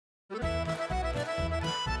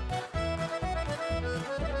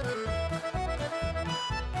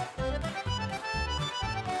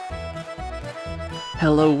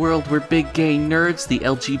Hello world, we're Big Gay Nerds, the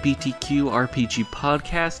LGBTQ RPG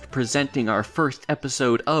podcast, presenting our first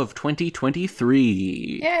episode of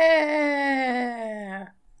 2023. Yeah!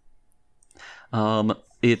 I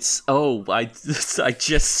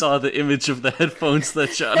just saw the image of the headphones that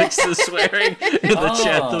Jonix is wearing in the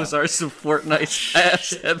chat. Those are some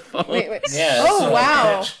Fortnite-ass headphones. Wait. Yeah. Oh,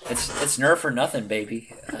 wow. It's Nerf or nothing,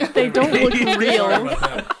 baby. They don't look real.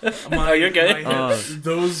 Oh, you're good.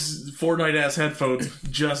 Those Fortnite-ass headphones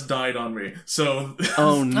just died on me. So.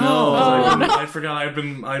 Oh no! I forgot. I've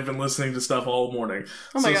been listening to stuff all morning.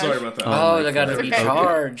 Oh my gosh. Sorry about that. Oh, they got to be Okay.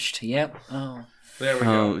 charged. Yep. Oh. There we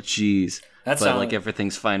go. Oh jeez. That's But like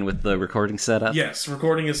everything's fine with the recording setup? Yes,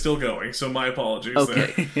 recording is still going, so my apologies.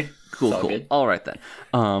 Okay. There. Cool. good. All right then.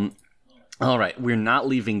 All right, we're not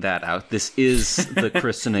leaving that out. This is the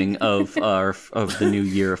christening of the new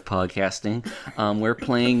year of podcasting. We're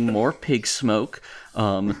playing more Pig Smoke,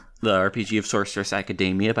 the RPG of Sorceress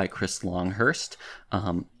Academia by Chris Longhurst.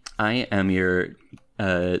 I am your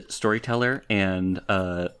storyteller and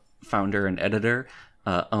founder and editor,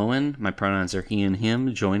 Owen. My pronouns are he and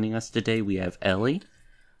him. Joining us today, we have Ellie.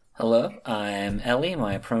 Hello, I'm Ellie.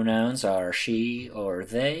 My pronouns are she or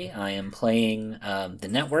they. I am playing the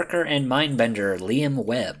networker and mindbender Liam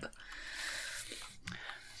Webb.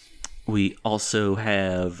 We also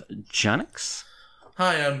have Jonix.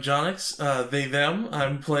 Hi, I'm Jonix. They, them.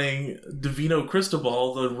 I'm playing Divino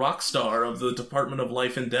Cristobal, the rock star of the Department of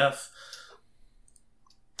Life and Death.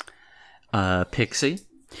 Pixie.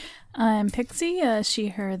 I'm Pixie, she,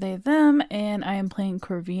 her, they, them, and I am playing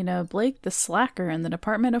Corvina Blake, the slacker in the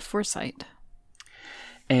Department of Foresight.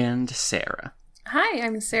 And Sarah. Hi,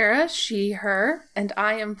 I'm Sarah, she, her, and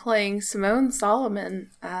I am playing Simone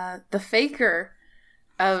Solomon, the faker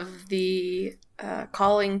of the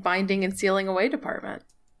calling, binding, and sealing away department.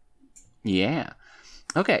 Yeah.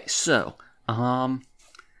 Okay, so,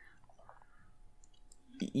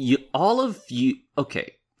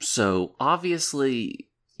 okay, so obviously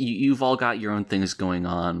you've all got your own things going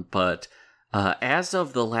on, but as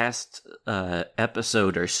of the last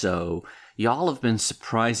episode or so, y'all have been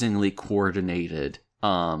surprisingly coordinated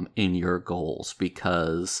in your goals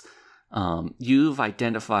because you've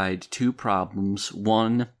identified two problems.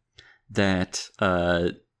 One, that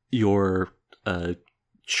your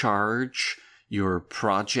charge, your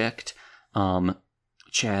project,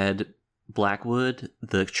 Chad Blackwood,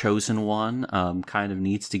 the chosen one, kind of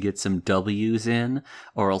needs to get some W's in,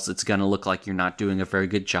 or else it's gonna look like you're not doing a very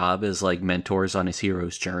good job as like mentors on his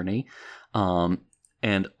hero's journey.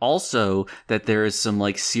 And also that there is some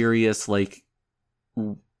like serious like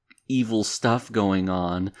evil stuff going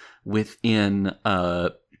on within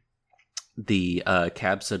the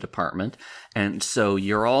CABSA department, and so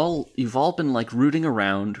you've all been like rooting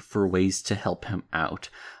around for ways to help him out.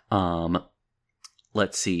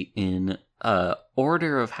 Let's see, in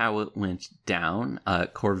order of how it went down,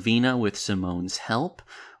 Corvina, with Simone's help,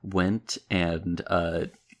 went and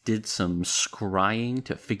did some scrying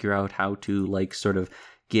to figure out how to, like, sort of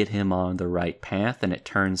get him on the right path, and it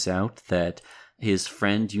turns out that his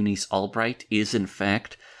friend Eunice Albright is, in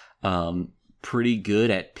fact, pretty good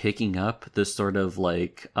at picking up the sort of,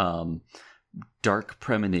 like, dark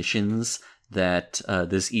premonitions that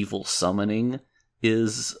this evil summoning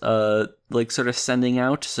is like sort of sending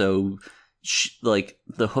out. So like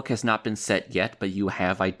the hook has not been set yet, but you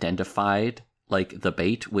have identified like the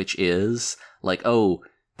bait, which is like, oh,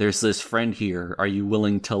 there's this friend here, are you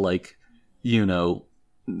willing to, like, you know,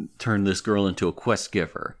 turn this girl into a quest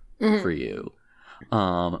giver for you?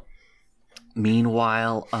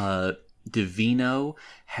 Meanwhile, Divino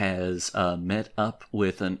has met up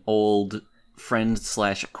with an old friend /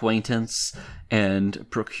 acquaintance and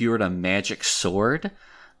procured a magic sword,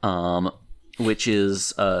 which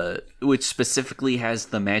specifically has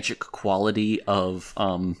the magic quality of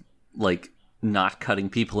like not cutting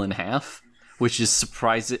people in half, which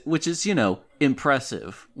is, you know,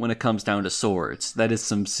 impressive when it comes down to swords. That is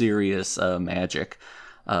some serious magic.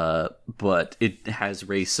 But it has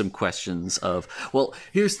raised some questions of, well,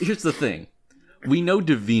 here's the thing. We know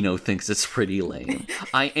Divino thinks it's pretty lame.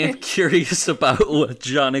 I am curious about what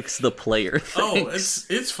Jonix the player thinks.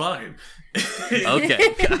 Oh, it's fine.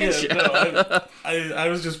 Okay, gotcha. Yeah, no, I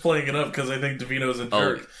was just playing it up because I think Divino's a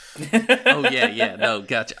jerk. Oh yeah, no,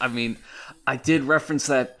 gotcha. I mean, I did reference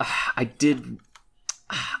that. I did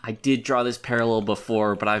draw this parallel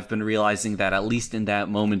before, but I've been realizing that at least in that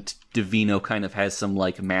moment, Divino kind of has some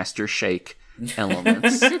like Master Shake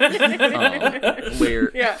elements,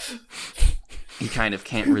 where he kind of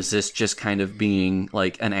can't resist just kind of being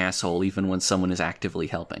like an asshole, even when someone is actively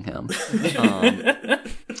helping him.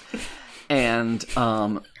 And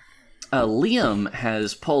Liam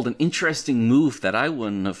has pulled an interesting move that I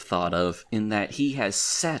wouldn't have thought of, in that he has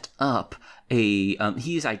set up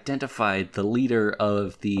he's identified the leader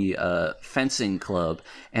of the fencing club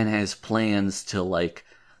and has plans to like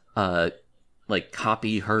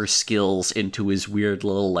copy her skills into his weird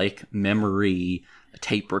little like memory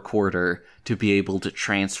tape recorder to be able to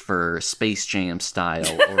transfer Space Jam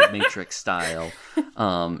style or Matrix style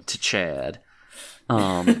to Chad.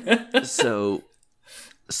 So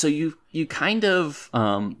you kind of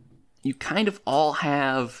all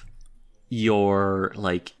have your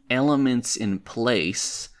like elements in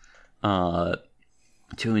place to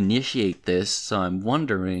initiate this. So I'm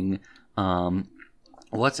wondering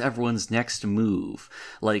what's everyone's next move?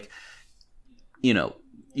 Like, you know,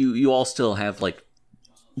 you all still have like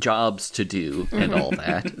jobs to do and all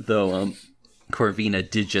that, though Corvina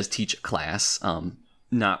did just teach a class,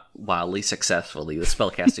 not wildly successfully. The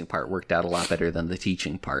spellcasting part worked out a lot better than the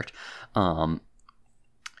teaching part.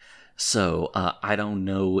 So I don't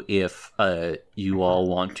know if you all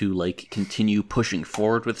want to like continue pushing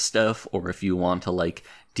forward with stuff, or if you want to like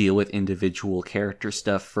deal with individual character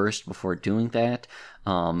stuff first before doing that.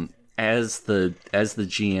 As the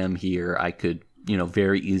GM here, I could, you know,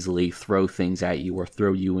 very easily throw things at you or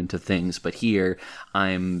throw you into things, but here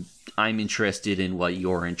I'm interested in what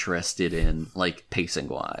you're interested in, like pacing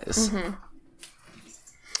wise. Mm-hmm.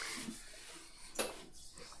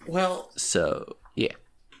 Well, so yeah.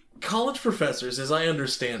 College professors, as I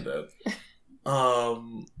understand it,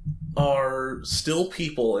 are still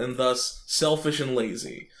people and thus selfish and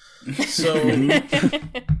lazy. So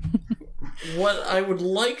what I would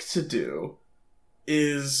like to do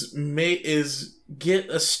is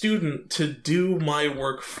get a student to do my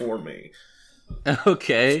work for me.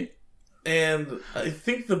 Okay. And I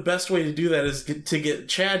think the best way to do that is to get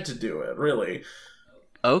Chad to do it, really.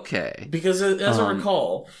 Okay. Because as I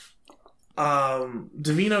recall,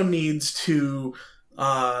 Davino needs to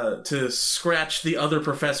scratch the other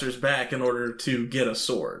professor's back in order to get a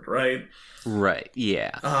sword, right? Right.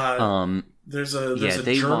 Yeah. There's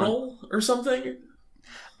a journal or something.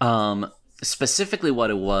 Specifically, what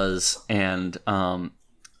it was, and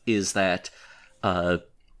is that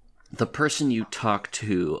the person you talk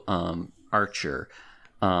to, Archer,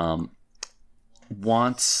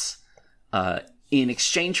 wants in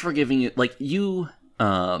exchange for giving you, like, you.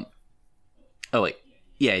 Oh wait,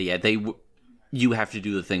 yeah. You have to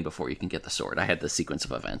do the thing before you can get the sword. I had the sequence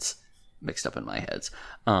of events mixed up in my heads.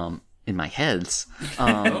 You got the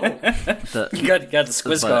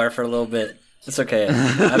Squizgar for a little bit. It's okay.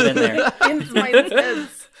 I've been there. In my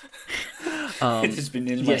heads. It's been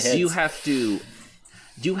in my yes, head. you have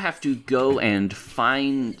to go and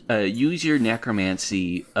find use your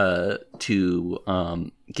necromancy to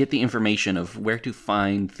get the information of where to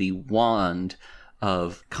find the wand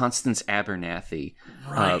of Constance Abernathy,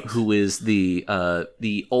 Right. Who is the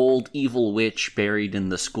old evil witch buried in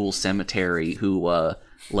the school cemetery, who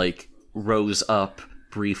rose up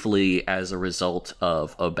briefly as a result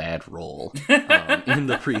of a bad roll in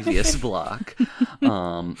the previous block.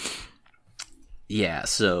 Yeah,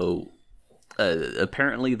 so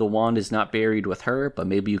apparently the wand is not buried with her, but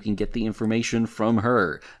maybe you can get the information from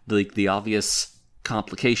her. The obvious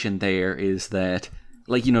complication there is that,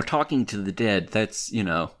 like, you know, talking to the dead, that's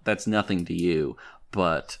nothing to you.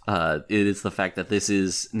 But it is the fact that this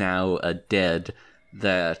is now a dead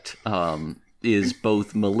that is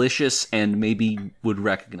both malicious and maybe would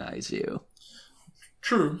recognize you.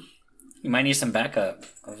 True. You might need some backup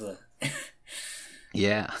of the.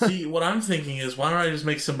 Yeah. See, what I'm thinking is, why don't I just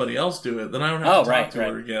make somebody else do it? Then I don't have to talk to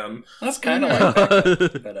her again. That's kind of like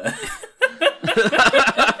backup, but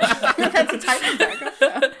That's a type of backup.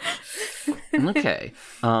 Yeah. Okay.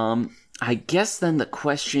 I guess then the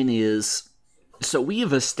question is, so we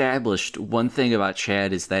have established one thing about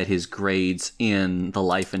Chad is that his grades in the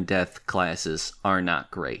life and death classes are not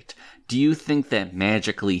great. Do you think that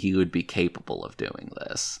magically he would be capable of doing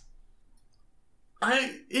this?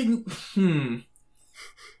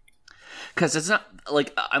 Because it's not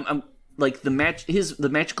like I'm like the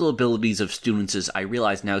magical abilities of students is, I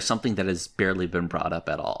realize now, something that has barely been brought up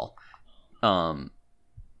at all.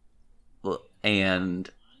 And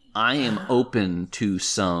I am open to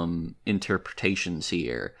some interpretations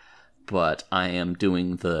here, but I am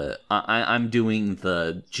doing I'm doing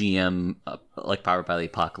the GM like Powered by the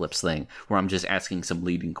Apocalypse thing, where I'm just asking some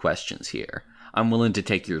leading questions here. I'm willing to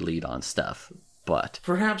take your lead on stuff, but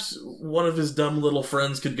Perhaps one of his dumb little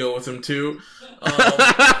friends could go with him too.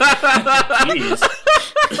 jeez.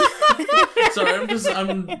 Sorry, I'm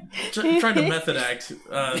trying to method act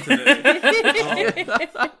today.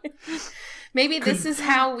 Maybe this is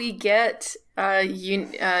how we get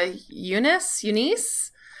Eunice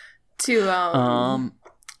to I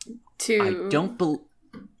don't believe.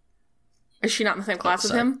 Is she not in the same class as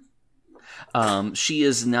sorry. him? She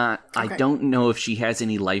is not. Okay. I don't know if she has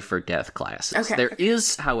any life or death classes. Okay, There okay.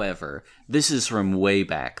 is, however, this is from way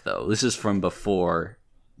back though. This is from before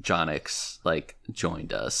Jonix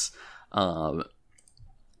joined us.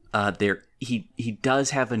 He does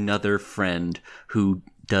have another friend who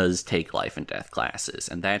does take life and death classes,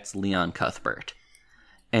 and that's Leon Cuthbert.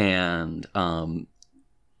 And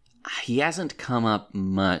he hasn't come up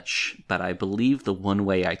much, but I believe the one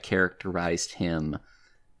way I characterized him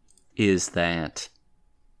is that,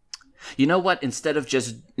 you know what, instead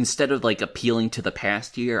of appealing to the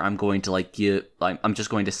past year, I'm going to I'm just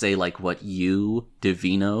going to say what you,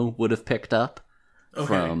 Divino, would have picked up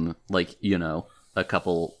from a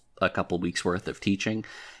couple weeks worth of teaching,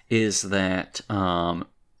 is that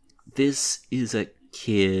this is a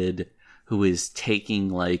kid who is taking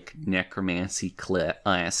necromancy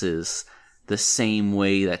classes the same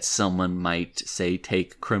way that someone might say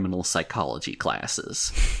take criminal psychology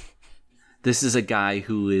classes. This is a guy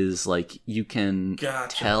who is you can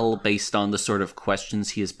tell based on the sort of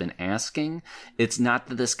questions he has been asking. It's not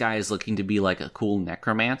that this guy is looking to be a cool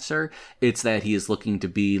necromancer. It's that he is looking to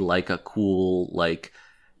be a cool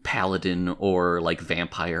paladin or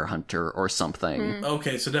vampire hunter or something.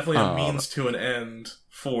 Okay, so definitely a means to an end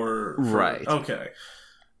for right. Okay.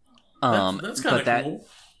 That's kind of cool.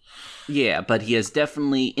 Yeah, but he has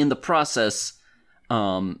definitely, in the process,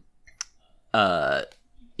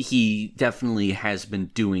 he definitely has been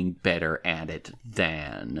doing better at it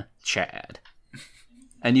than Chad.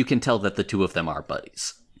 And you can tell that the two of them are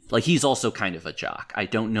buddies. He's also kind of a jock. I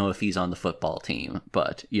don't know if he's on the football team,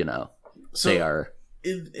 but, they are...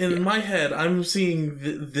 In my head, I'm seeing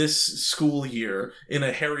this school year in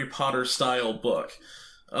a Harry Potter style book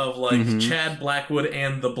of Chad Blackwood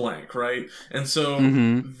and the blank, right? And so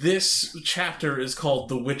this chapter is called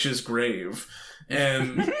The Witch's Grave,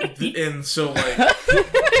 and so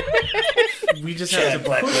we just Chad have to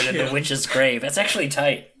Blackwood push and him. the Witch's Grave. That's actually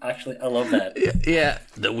tight. Actually, I love that. Yeah,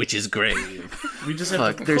 The Witch's Grave. We just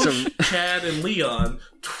have to push Chad and Leon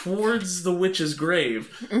towards the witch's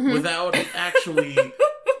grave without actually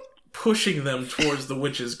pushing them towards the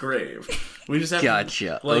witch's grave. We just have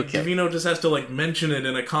Gotcha. to, Okay. Divino just has to mention it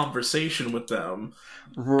in a conversation with them.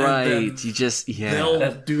 Right. And You just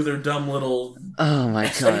they'll do their dumb little Oh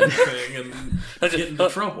my god. thing and get into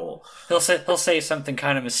trouble. He'll say something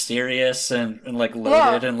kind of mysterious and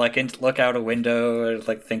loaded and look out a window and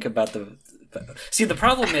think about the. See, the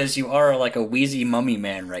problem is you are a wheezy mummy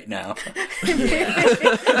man right now. You're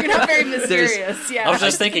not very mysterious. I was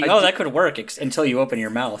just thinking, that could work until you open your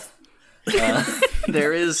mouth.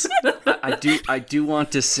 There is, I do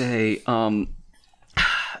want to say,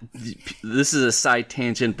 this is a side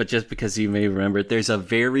tangent, but just because you may remember it, there's a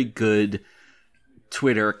very good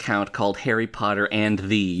Twitter account called Harry Potter and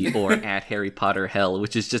the, or at Harry Potter Hell,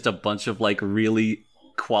 which is just a bunch of really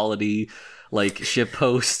quality ship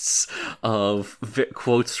posts of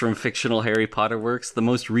quotes from fictional Harry Potter works. The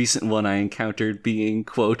most recent one I encountered being,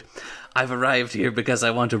 quote, "I've arrived here because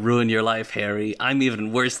I want to ruin your life, Harry. I'm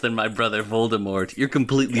even worse than my brother Voldemort. You're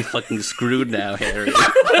completely fucking screwed now, Harry."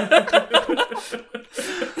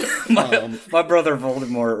 My brother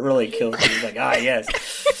Voldemort really killed me. He's yes.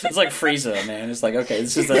 It's like Frieza, man. It's okay,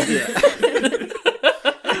 this is I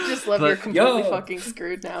just love you're completely fucking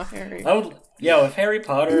screwed now, Harry. If Harry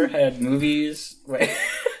Potter had movies that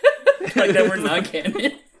were not canon.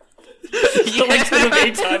 To the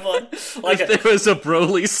main timeline. If there was a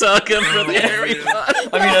Broly saga for the Harry Potter.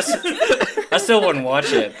 I mean, I still wouldn't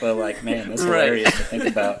watch it, but man, that's hilarious to think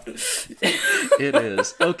about. It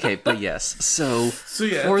is. Okay, but yes. So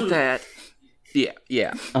yeah, for that,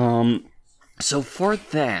 yeah. So for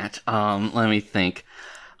that, let me think.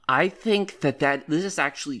 I think that this is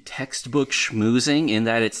actually textbook schmoozing in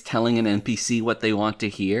that it's telling an NPC what they want to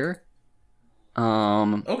hear.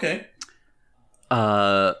 Okay.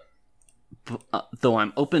 Though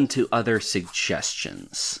I'm open to other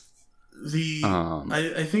suggestions.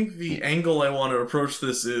 I think the angle I want to approach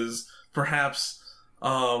this is perhaps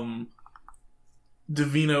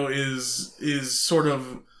Divino is sort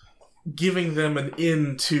of giving them an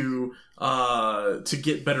in to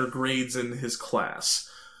get better grades in his class.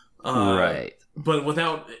 Right. But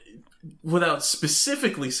without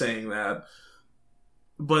specifically saying that,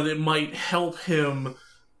 but it might help him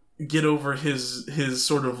get over his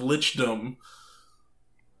sort of lichdom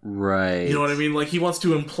Right. You know what I mean? Like, he wants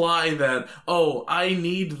to imply that, oh, I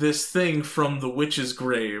need this thing from the witch's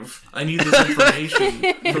grave. I need this information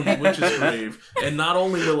from the witch's grave. And not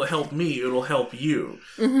only will it help me, it'll help you.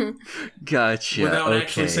 Gotcha. Without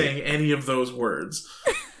actually saying any of those words.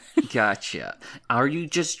 Gotcha. Are you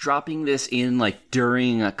just dropping this in, like,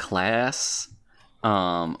 during a class?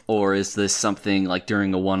 Or is this something, like,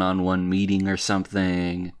 during a one-on-one meeting or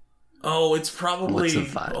something? Oh, it's probably... What's the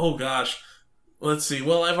vibe? Oh, gosh. Let's see.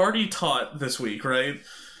 Well, I've already taught this week, right?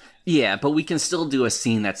 Yeah, but we can still do a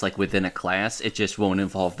scene that's, like, within a class. It just won't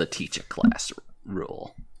involve the teach a class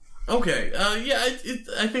rule. Okay. Yeah,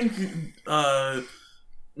 I think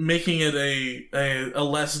making it a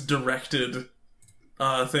less directed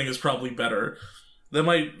thing is probably better. That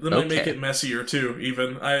might make it messier, too,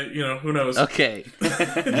 even. Who knows? Okay.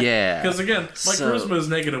 Yeah. Because, again, my charisma is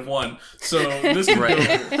 -1, so this could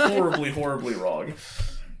go horribly, horribly wrong.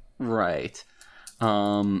 Right.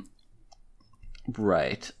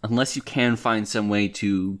 Right. Unless you can find some way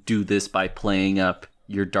to do this by playing up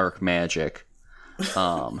your dark magic.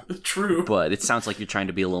 True. But it sounds like you're trying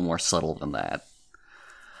to be a little more subtle than that.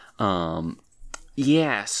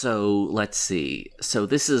 Yeah, so let's see. So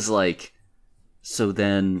this is like... So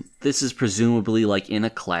then this is presumably like in a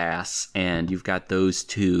class, and you've got those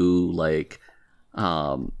two, like...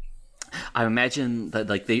 I imagine that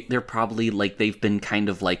like they're probably like they've been kind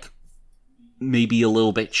of like maybe a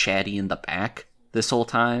little bit chatty in the back this whole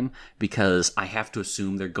time, because I have to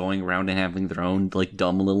assume they're going around and having their own like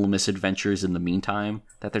dumb little misadventures in the meantime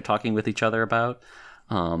that they're talking with each other about,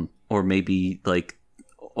 or maybe like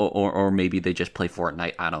or maybe they just play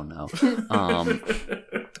Fortnite. I don't know.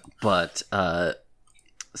 But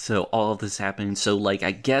so all of this happening. So like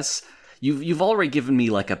I guess you've already given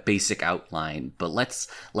me like a basic outline, but let's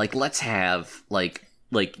have like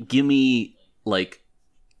give me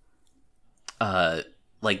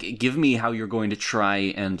give me how you're going to try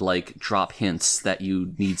and like drop hints that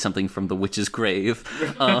you need something from the witch's grave.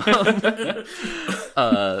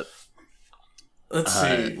 Let's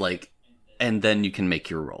see. And then you can make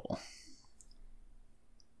your roll.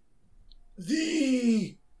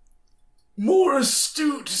 The more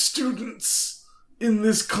astute students in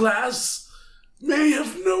this class may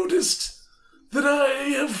have noticed that I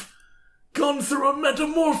have gone through a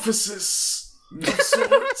metamorphosis of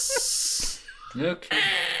sorts. Okay.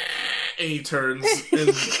 And he turns, and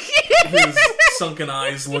his sunken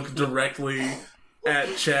eyes look directly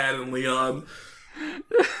at Chad and Leon.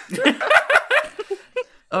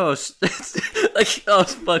 Oh,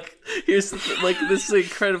 fuck! Here's this is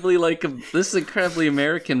incredibly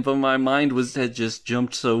American, but my mind had just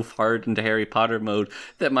jumped so hard into Harry Potter mode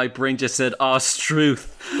that my brain just said, "Oh,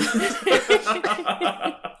 struth."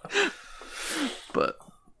 But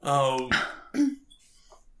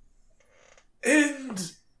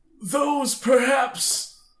and those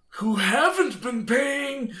perhaps who haven't been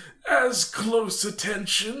paying as close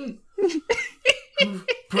attention, who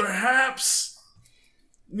perhaps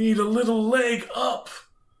need a little leg up,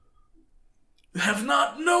 have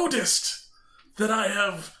not noticed that I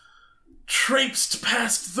have traipsed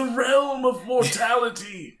past the realm of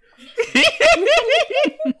mortality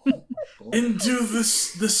into the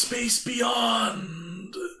space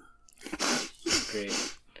beyond.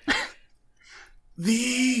 Great.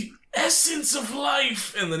 The essence of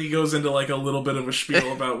life. And then he goes into like a little bit of a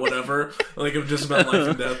spiel about whatever, like just about life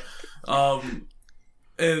and death.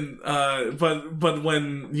 But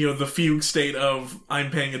when, the fugue state of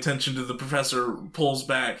I'm paying attention to the professor pulls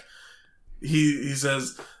back, he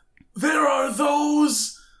says, there are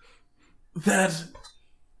those that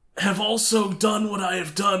have also done what I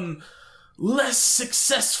have done less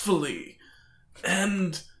successfully,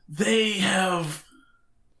 and they've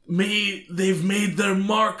made their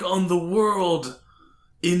mark on the world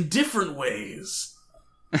in different ways.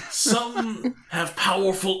 Some have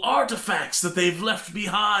powerful artifacts that they've left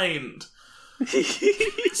behind.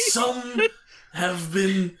 Some have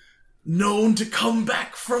been known to come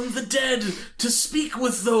back from the dead to speak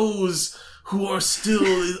with those who are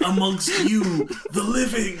still amongst you, the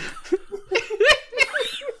living.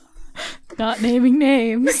 Not naming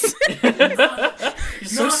names.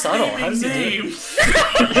 He's so subtle. How does he do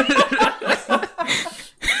it?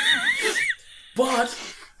 But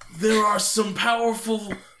there are some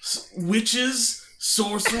powerful witches,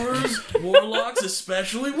 sorcerers, warlocks,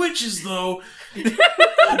 especially witches, though, even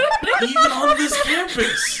on this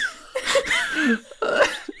campus,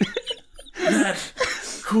 that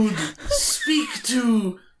could speak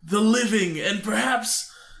to the living, and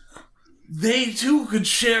perhaps they too could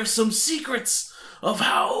share some secrets of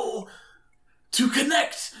how to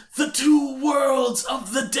connect the two worlds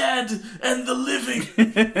of the dead and the living.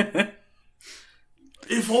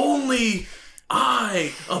 If only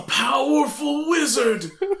I, a powerful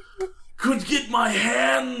wizard, could get my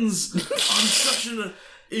hands on such an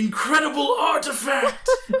incredible artifact.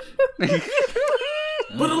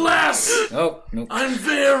 But alas, I'm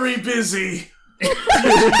very busy.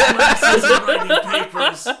 Classes and writing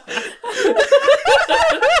papers.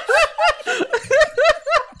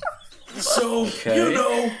 So, you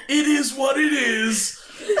know, it is what it is.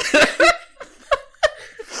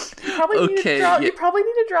 You probably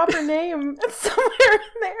need to drop her name somewhere in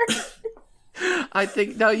there. I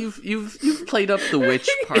think now you've played up the witch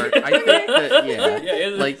part. I think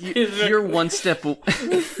that like you're one step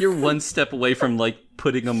away from like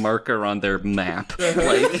putting a marker on their map.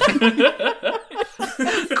 Like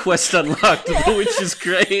quest unlocked, the witch's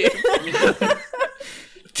grave.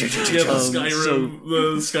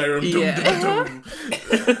 The Skyrim. Yeah.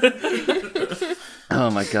 Oh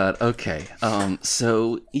my god. Okay.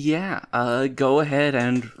 So yeah. Go ahead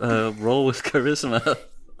and roll with charisma.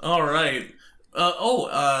 All right.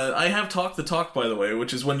 I have talk the talk, by the way,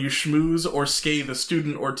 which is when you schmooze or scathe a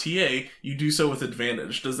student or TA, you do so with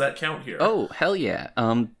advantage. Does that count here? Oh, hell yeah.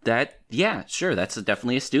 Sure, that's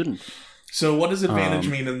definitely a student. So what does advantage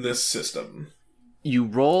mean in this system? You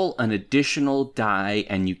roll an additional die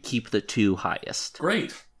and you keep the two highest.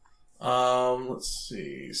 Great. Let's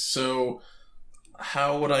see. So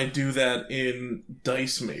how would I do that in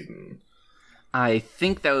Dice Maiden? I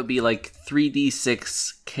think that would be like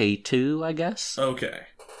 3d6 K2, I guess. Okay.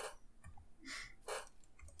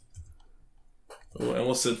 Oh, I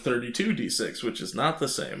almost said 32d6, which is not the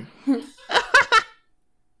same.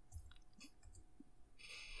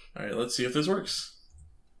 Alright, let's see if this works.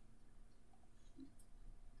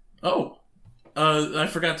 Oh! I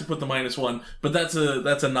forgot to put the -1, but that's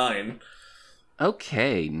a 9.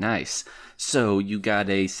 Okay, nice. So you got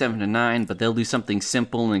a 7 to 9, but they'll do something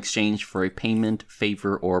simple in exchange for a payment,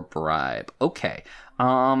 favor, or bribe. Okay.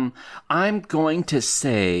 I'm going to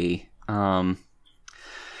say,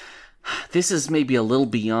 this is maybe a little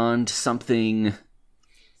beyond something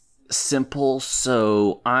simple,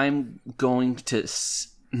 so I'm going to,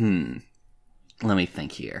 let me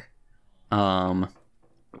think here.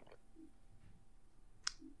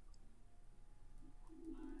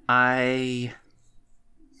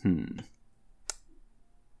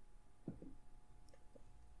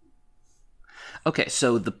 Okay,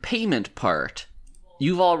 so the payment part,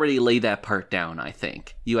 you've already laid that part down, I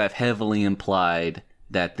think. You have heavily implied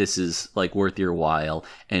that this is, like, worth your while,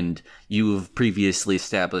 and you have previously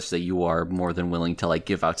established that you are more than willing to, like,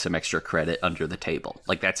 give out some extra credit under the table.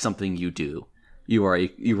 Like, that's something you do. You are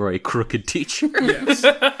a crooked teacher. Yes.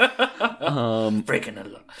 Breaking it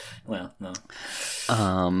up. Well, no.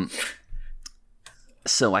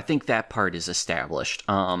 So I think that part is established.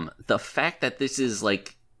 The fact that this is,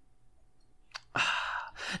 like...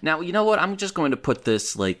 Now, you know what? I'm just going to put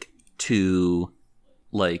this, to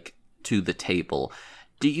the table.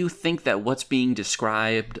 Do you think that what's being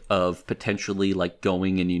described of potentially,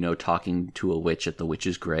 going and, talking to a witch at the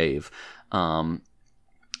witch's grave,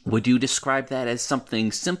 would you describe that as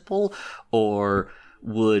something simple, or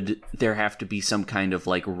would there have to be some kind of,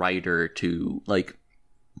 writer to,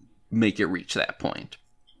 make it reach that point?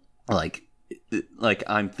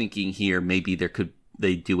 I'm thinking here, maybe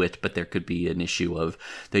they do it, but there could be an issue of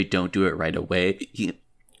they don't do it right away,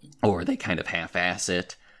 or they kind of half-ass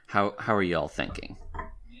it. How are y'all thinking?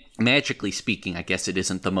 Magically speaking, I guess it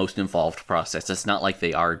isn't the most involved process. It's not like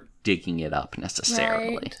they are digging it up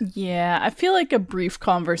necessarily. Right. Yeah, I feel like a brief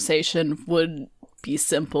conversation would be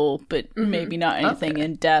simple, but maybe not anything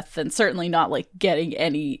in depth, and certainly not getting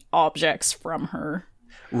any objects from her.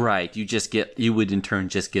 Right, you would in turn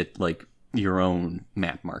just get your own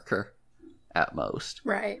map marker at most.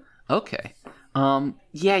 Right. Okay.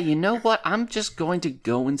 Yeah, you know what? I'm just going to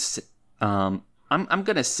go and I'm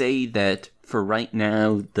going to say that for right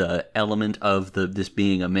now, the element of this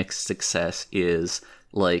being a mixed success is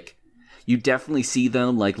you definitely see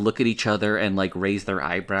them look at each other and raise their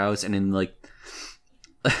eyebrows, and in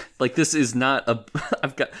this is not a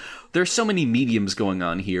there's so many mediums going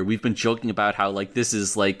on here. We've been joking about how this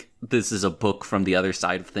is a book from the other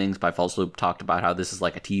side of things, but I've also talked about how this is a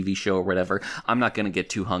TV show or whatever. I'm not going to get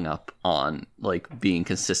too hung up on being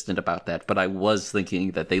consistent about that, but I was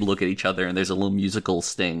thinking that they look at each other and there's a little musical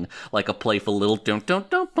sting, a playful little don't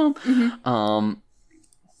bump. Mm-hmm.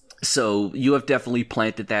 So you have definitely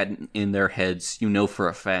planted that in their heads. You know for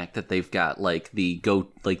a fact that they've got the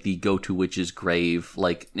go to witch's grave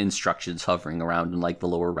instructions hovering around in the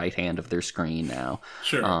lower right hand of their screen now.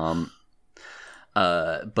 Sure.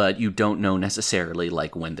 but you don't know necessarily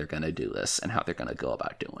like when they're going to do this and how they're going to go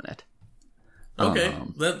about doing it. Okay,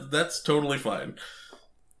 that's totally fine.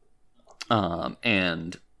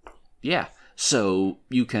 And yeah, so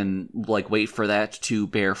you can like wait for that to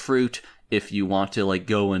bear fruit. If you want to like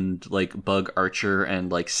go and like bug Archer and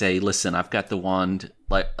like say, listen, I've got the wand,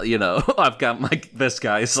 like, you know, I've got my best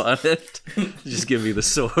guys on it. Just give me the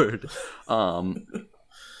sword.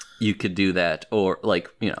 You could do that, or like,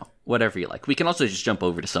 you know, whatever you like. We can also just jump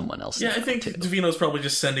over to someone else. Yeah, I think Davino's probably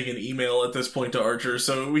just sending an email at this point to Archer,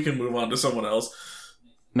 so we can move on to someone else.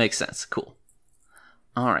 Makes sense. Cool.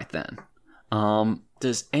 All right then.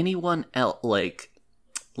 Does anyone else like?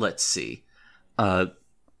 Let's see.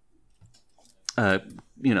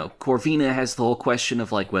 You know, Corvina has the whole question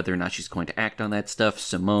of like whether or not she's going to act on that stuff.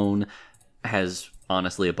 Simone has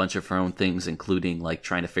honestly a bunch of her own things, including like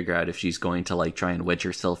trying to figure out if she's going to like try and wedge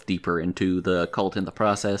herself deeper into the cult in the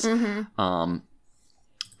process. And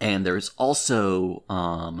there's also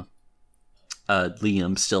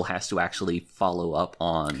Liam still has to actually follow up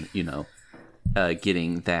on, you know,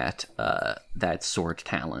 getting that sword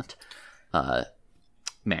talent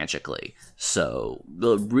magically. So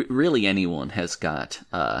really anyone has got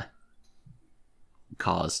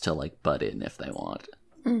cause to like butt in if they want.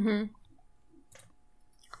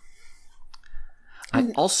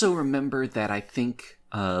 I also remember that I think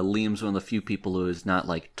Liam's one of the few people who has not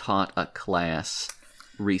like taught a class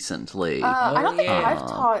recently. I don't think I've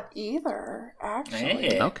taught either, actually.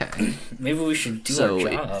 Hey. Okay. Maybe we should do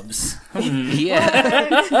our jobs.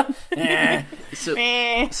 Yeah.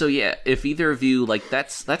 So yeah, if either of you like,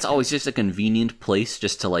 that's always just a convenient place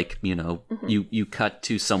just to like, you know, you cut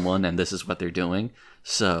to someone and this is what they're doing.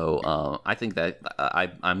 So I think that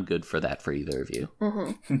I'm good for that for either of you.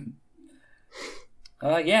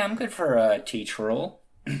 Yeah, I'm good for a teach role.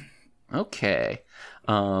 Okay.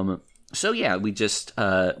 So yeah, we just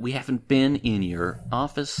we haven't been in your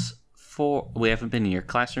we haven't been in your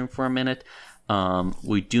classroom for a minute.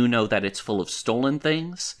 We do know that it's full of stolen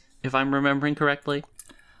things, if I'm remembering correctly.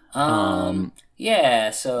 Yeah,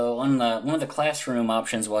 so one of the classroom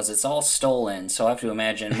options was it's all stolen, so I have to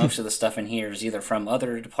imagine most of the stuff in here is either from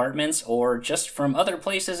other departments or just from other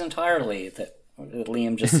places entirely that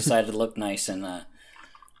Liam just decided to look nice and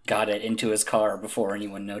got it into his car before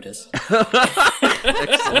anyone noticed.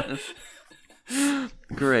 Excellent.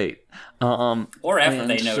 Great. Or after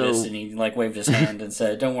they noticed and he like waved his hand and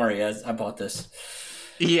said, "Don't worry, I bought this."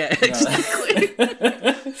 Yeah, exactly.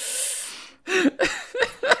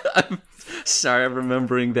 I'm sorry, I'm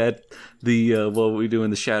remembering that the what we do in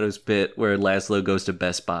the Shadows bit where Laszlo goes to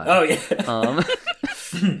Best Buy. Oh yeah.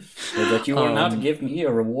 That you will not give me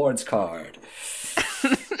a rewards card.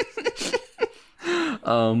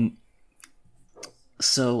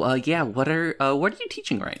 So yeah, what are you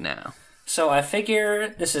teaching right now? So I figure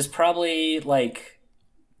this is probably like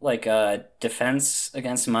a defense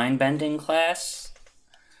against mind bending class.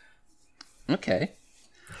 Okay.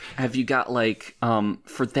 Have you got like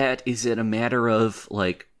for that, is it a matter of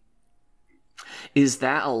like, is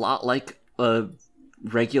that a lot like a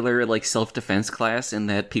regular like self-defense class in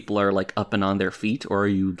that people are like up and on their feet, or are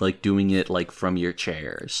you like doing it like from your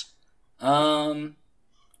chairs?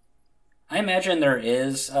 I imagine there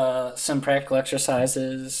is some practical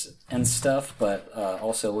exercises and stuff, but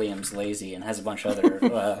also Liam's lazy and has a bunch of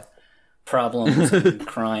other problems and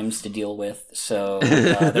crimes to deal with. So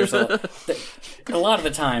there's a lot of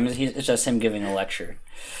the time it's just him giving a lecture.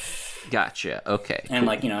 Gotcha. Okay. And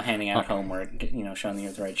like, you know, handing out homework, you know, showing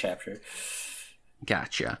you the right chapter.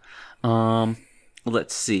 Gotcha.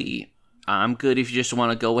 Let's see. I'm good if you just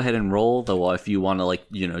want to go ahead and roll, though if you want to like,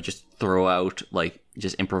 you know, just throw out like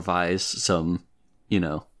just improvise some, you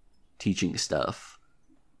know, teaching stuff.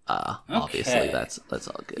 Obviously that's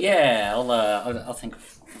all good. Yeah, I'll think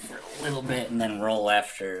a little bit and then roll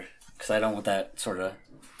after, because I don't want that sort of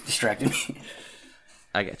distracting me.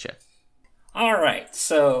 I getcha. All right,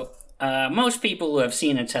 so most people who have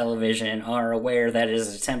seen a television are aware that it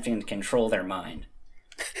is attempting to control their mind.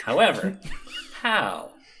 However,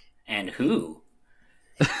 how and who?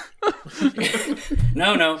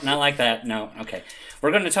 No, not like that. No, okay.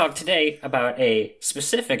 We're going to talk today about a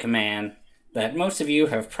specific man that most of you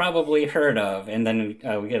have probably heard of, and then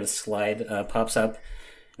we get a slide pops up,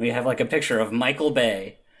 and we have like a picture of Michael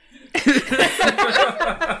Bay.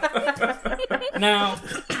 Now,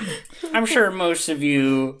 I'm sure most of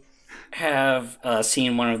you have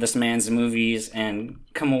seen one of this man's movies and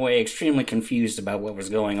come away extremely confused about what was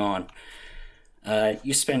going on.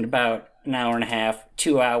 You spend about an hour and a half,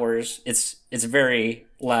 2 hours. It's very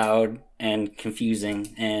loud and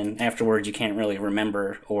confusing, and afterwards you can't really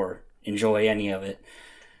remember or enjoy any of it.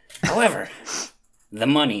 However, the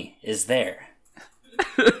money is there.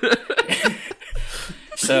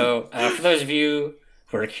 So, for those of you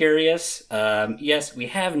who are curious, yes, we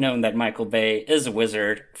have known that Michael Bay is a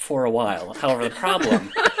wizard for a while. However, the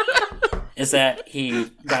problem is that he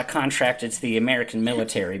got contracted to the American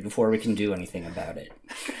military before we can do anything about it.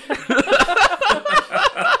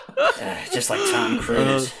 Just like Tom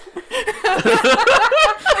Cruise.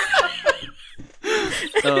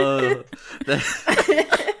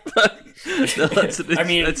 That's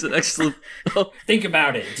an excellent. Think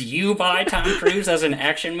about it. Do you buy Tom Cruise as an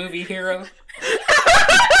action movie hero?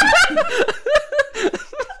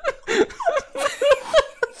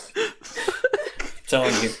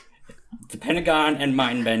 Telling you, the Pentagon and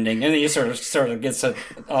mind bending, and then you sort of gets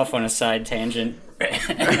off on a side tangent,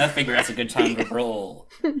 and I figure that's a good time to roll.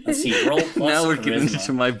 Let's see, roll plus Now we're charisma. getting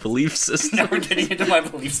into my belief system. Now we're getting into my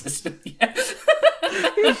belief system. Yeah.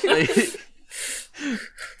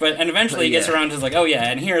 And eventually he gets around to like, oh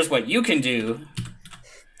yeah, and here's what you can do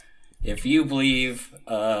if you believe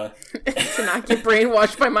to not get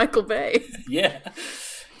brainwashed by Michael Bay. Yeah.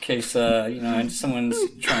 In case someone's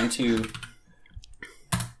trying to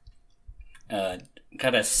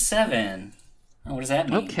got a 7. Oh, what does that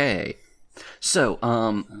mean? Okay. So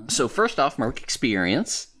first off, mark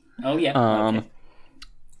experience. Oh yeah. Okay.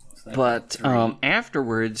 But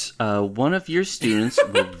afterwards, one of your students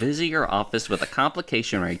will visit your office with a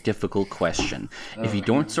complication or a difficult question. If you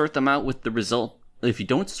don't sort them out with the result, if you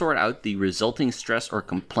don't sort out the resulting stress or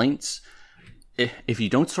complaints, if you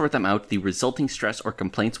don't sort them out, the resulting stress or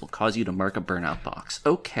complaints will cause you to mark a burnout box.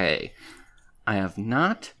 Okay, I have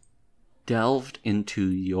not delved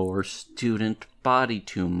into your student body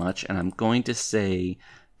too much, and I'm going to say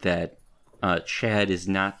that Chad is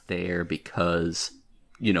not there because,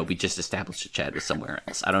 we just established that Chad was somewhere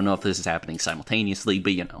else. I don't know if this is happening simultaneously,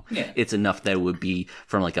 but, it's enough that it would be,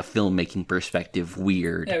 from, like, a filmmaking perspective,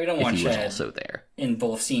 weird we don't if want he was Chad also there. in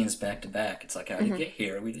both scenes back to back. It's like, how did you get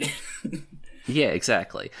here? We did. Yeah,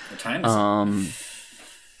 exactly. The time is...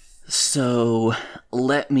 So,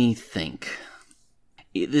 let me think.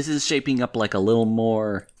 This is shaping up like a little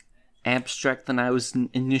more abstract than I was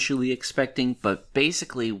initially expecting, but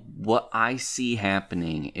basically what I see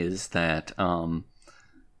happening is that a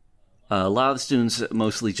lot of the students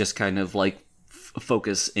mostly just kind of like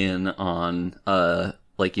focus in on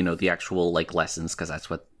the actual like lessons, because that's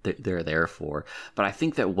what they're there for. But I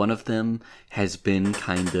think that one of them has been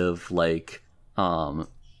kind of like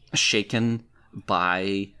shaken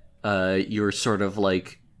by your sort of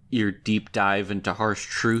like your deep dive into harsh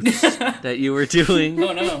truths that you were doing.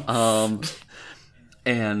 Oh no.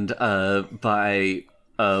 And by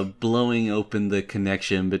blowing open the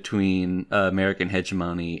connection between American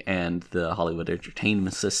hegemony and the Hollywood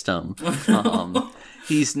entertainment system.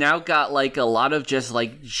 He's now got like a lot of just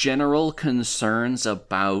like general concerns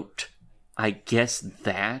about, I guess,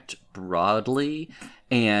 that broadly.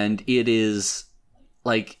 And it is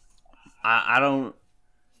like, I don't,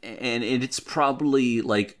 and it's probably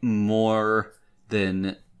like more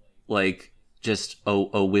than like just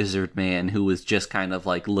a wizard man who was just kind of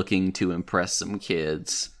like looking to impress some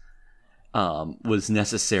kids was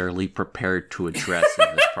necessarily prepared to address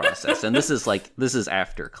in this process. And this is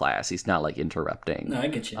after class. He's not like interrupting. No, I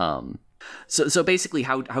get you. So basically,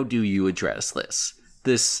 how do you address this?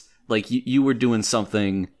 This, like, you were doing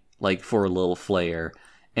something like for a little flair,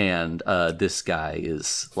 and this guy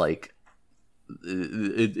is like,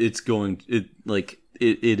 it is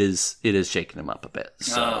shaking him up a bit.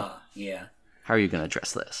 So yeah. How are you going to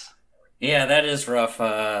address this? Yeah, that is rough.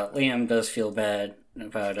 Liam does feel bad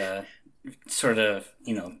about sort of,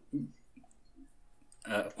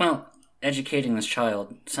 educating this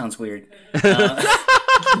child sounds weird. He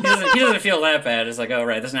doesn't feel that bad. It's like, oh,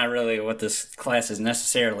 right, that's not really what this class is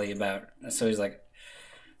necessarily about. So he's like,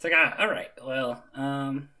 all right, well,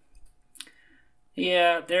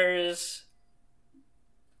 yeah, there's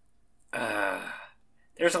a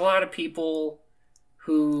lot of people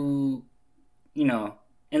who,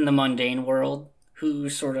 in the mundane world, who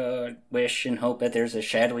sort of wish and hope that there's a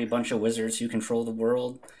shadowy bunch of wizards who control the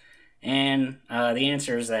world. And the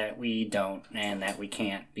answer is that we don't, and that we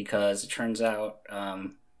can't, because it turns out,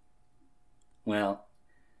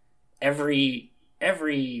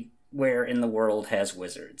 everywhere in the world has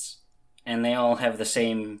wizards. And they all have the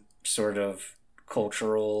same sort of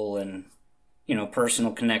cultural and,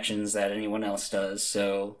 personal connections that anyone else does.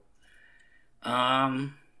 So,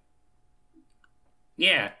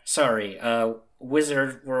 yeah, sorry.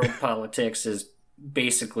 Wizard world politics is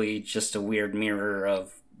basically just a weird mirror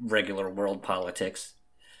of regular world politics.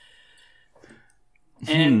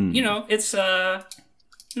 And, it's not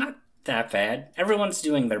that bad. Everyone's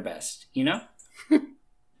doing their best,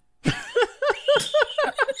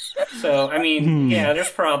 So, I mean, yeah, there's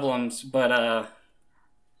problems, but,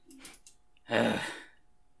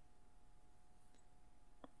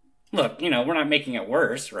 look, you know, we're not making it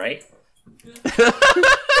worse, right?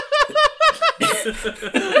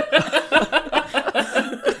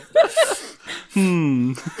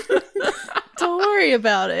 Don't worry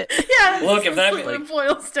about it. Yeah, Look, if that what it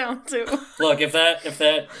boils down to. Look, if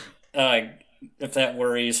that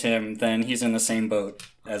worries him, then he's in the same boat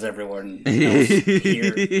as everyone else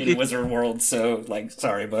here in Wizard World. So, like,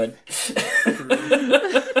 sorry, bud.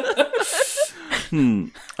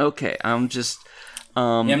 Okay, I'm just. Yeah,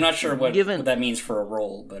 I'm not sure what that means for a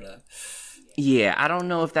role, but yeah, I don't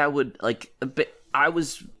know if that would like. But I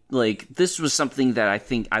was like, this was something that I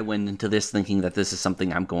think I went into this thinking that this is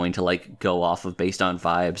something I'm going to like go off of based on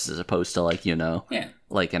vibes as opposed to like, you know,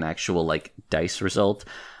 like an actual like dice result.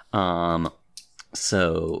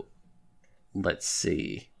 So let's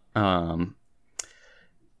see.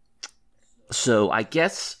 So I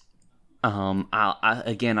guess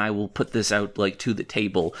I will put this out like to the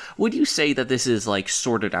table. Would you say that this is like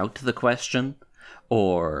sorted out to the question,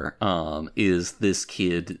 or is this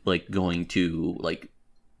kid like going to like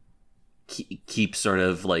keep sort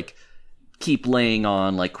of like keep laying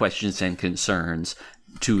on like questions and concerns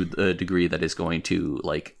to a degree that is going to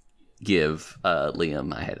like give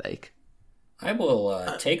Liam a headache? I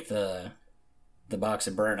will take the box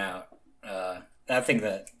of Burnout. I think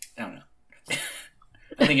that I don't know.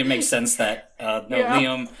 I think it makes sense that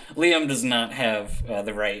Liam does not have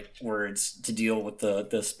the right words to deal with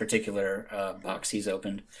this particular box he's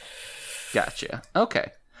opened. Gotcha.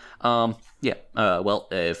 Okay. Yeah. Well,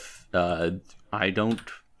 if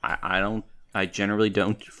I generally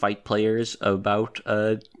don't fight players about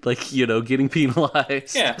like, you know, getting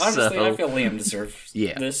penalized. Yeah, honestly, so, I feel Liam deserves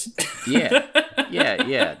this.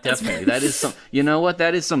 Yeah, definitely. That is you know what?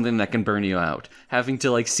 That is something that can burn you out. Having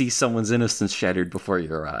to like see someone's innocence shattered before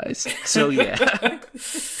your eyes. So yeah.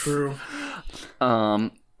 True.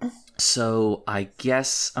 So I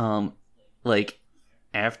guess like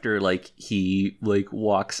after like he like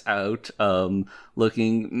walks out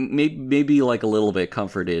looking maybe like a little bit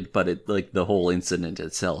comforted, but it like the whole incident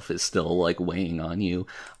itself is still like weighing on you.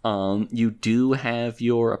 You do have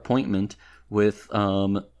your appointment with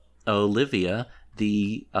Olivia,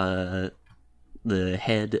 the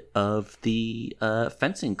head of the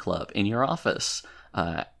fencing club, in your office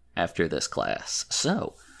after this class.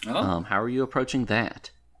 So how are you approaching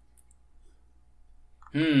that?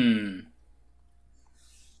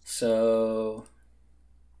 So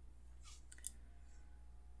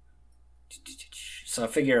I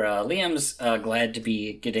figure Liam's glad to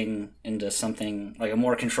be getting into something like a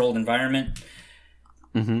more controlled environment.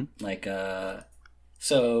 Like,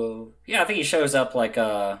 so yeah, I think he shows up like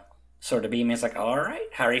sort of beaming. He's like, "All right,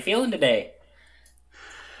 how are you feeling today?"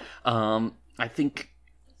 I think,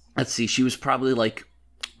 let's see, she was probably like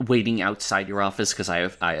waiting outside your office because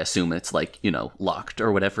I assume it's like, you know, locked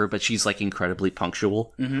or whatever, but she's like incredibly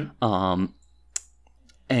punctual.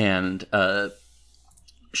 And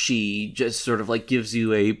she just sort of like gives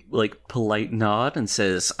you a like polite nod and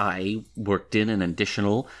says, "I worked in an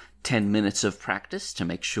additional 10 minutes of practice to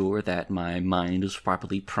make sure that my mind is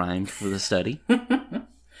properly primed for the study."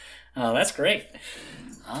 Oh, that's great.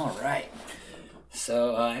 All right.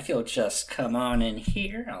 So if you'll just come on in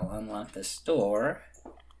here, I'll unlock this door.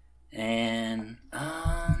 And,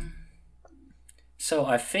 so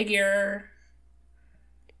I figure,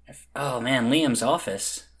 oh man, Liam's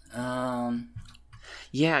office.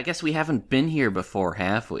 Yeah, I guess we haven't been here before,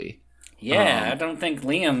 have we? Yeah, I don't think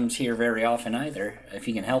Liam's here very often either, if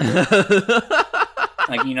he can help it.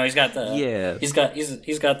 Like, you know, he's got the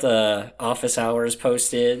he's got the office hours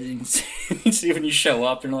posted. You see when you show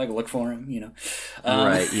up and like look for him, you know.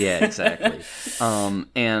 Right, yeah, exactly.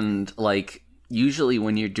 And like usually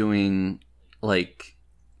when you're doing like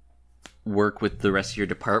work with the rest of your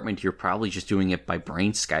department, you're probably just doing it by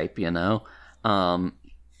brain Skype, you know.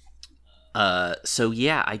 So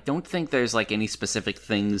yeah, I don't think there's like any specific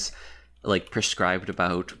things like prescribed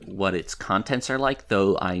about what its contents are like,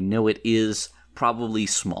 though I know it is probably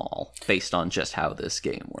small based on just how this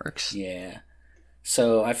game works. Yeah.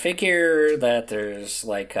 So I figure that there's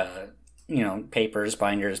like you know, papers,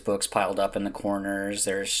 binders, books piled up in the corners.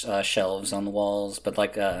 There's shelves on the walls, but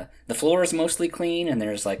like the floor is mostly clean, and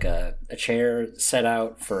there's like a chair set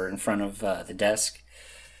out for in front of the desk,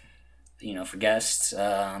 you know, for guests.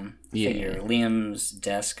 Figure Liam's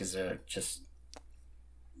desk is just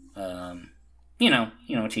you know,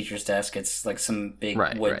 a teacher's desk. It's like some big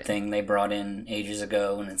wood thing they brought in ages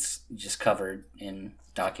ago, and it's just covered in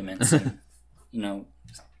documents and, you know,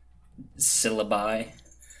 syllabi.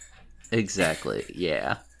 Exactly.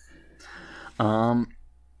 Yeah. All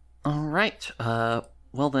right.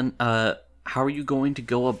 Well then, how are you going to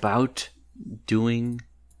go about doing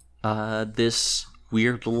this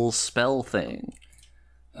weird little spell thing?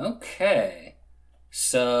 Okay.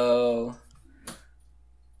 So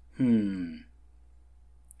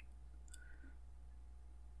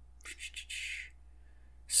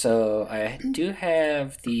So I do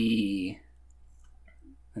have the,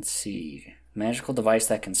 let's see, magical device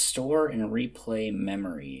that can store and replay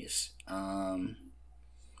memories.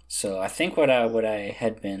 So I think what I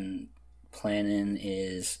had been planning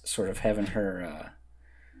is sort of having her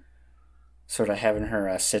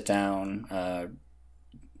sit down,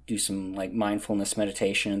 do some like mindfulness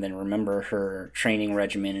meditation, and then remember her training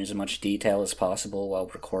regimen in as much detail as possible while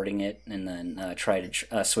recording it, and then try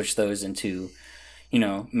to switch those into,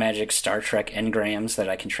 magic Star Trek engrams that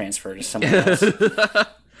I can transfer to someone else.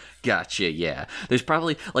 Gotcha, yeah. There's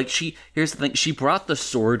probably, here's the thing, she brought the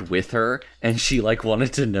sword with her, and she,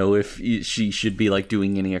 wanted to know if she should be,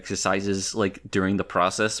 doing any exercises, during the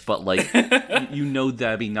process, but,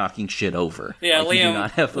 that'd be knocking shit over. Yeah, Liam... You do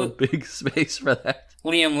not have a big space for that.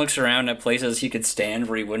 Liam looks around at places he could stand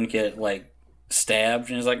where he wouldn't get, stabbed,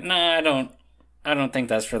 and he's like, nah, I don't think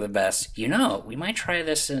that's for the best. We might try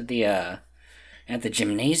this at the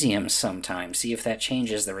gymnasium sometime, see if that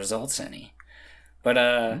changes the results any.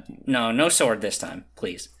 But, no sword this time,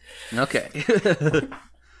 please. Okay.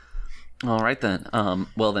 All right, then.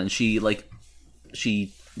 Well, then, she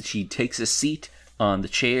takes a seat on the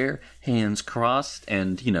chair, hands crossed,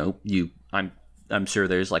 and, I'm sure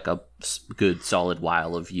there's, a good solid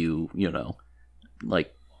while of you,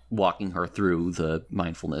 walking her through the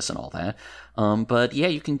mindfulness and all that. But, yeah,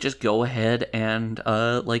 you can just go ahead and,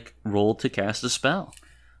 roll to cast a spell.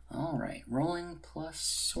 All right, rolling plus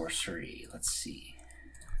sorcery. Let's see.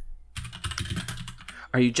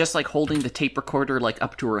 Are you just holding the tape recorder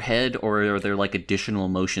up to her head, or are there additional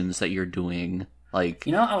motions that you're doing? I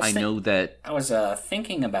was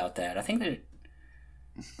thinking about that. I think that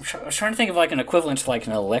I was trying to think of an equivalent to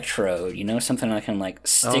an electrode. Something I can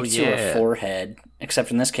stick to her forehead.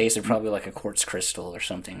 Except in this case, it's probably a quartz crystal or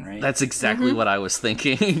something, right? That's exactly what I was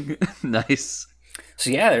thinking. Nice. So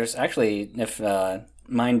yeah, there's actually, if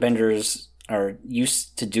mindbenders are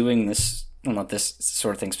used to doing this, well, not this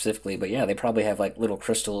sort of thing specifically, but yeah, they probably have little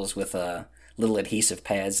crystals with little adhesive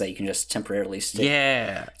pads that you can just temporarily stick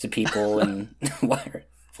to people and wire.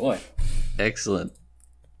 Boy, excellent.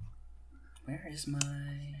 Where is my?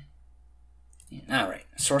 All right,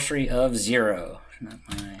 sorcery of 0. Not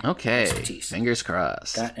my expertise. Fingers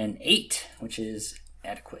crossed. Got an 8, which is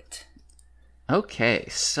adequate. Okay,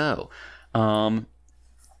 so,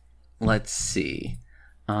 let's see.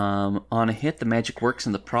 On a hit, the magic works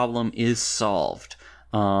and the problem is solved.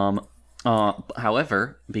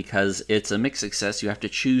 However, because it's a mixed success, you have to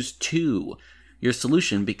choose 2. Your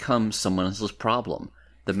solution becomes someone else's problem.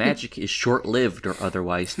 The magic is short-lived or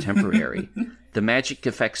otherwise temporary. The magic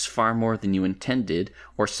affects far more than you intended,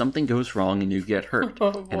 or something goes wrong and you get hurt.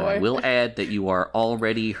 Oh, and I will add that you are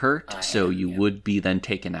already hurt, so you would be then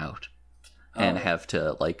taken out and have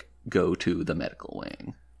to, go to the medical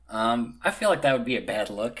wing. I feel like that would be a bad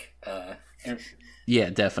look.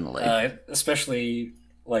 Yeah, definitely. Especially,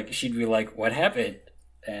 she'd be like, what happened?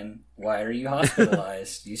 And why are you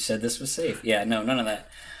hospitalized? You said this was safe. Yeah, no, none of that.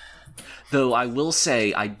 Though I will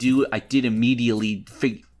say, I did immediately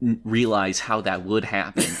realize how that would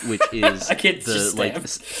happen, which is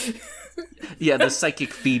the the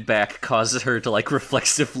psychic feedback causes her to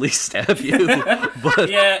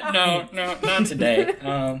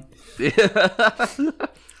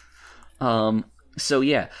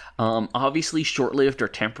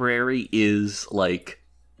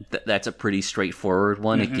that's a pretty straightforward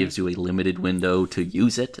one. Mm-hmm. It gives you a limited window to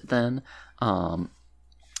use it then.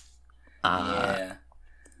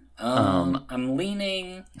 I'm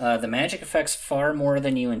leaning, the magic affects far more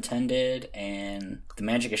than you intended, and the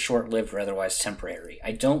magic is short-lived or otherwise temporary.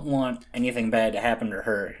 I don't want anything bad to happen to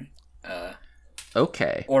her.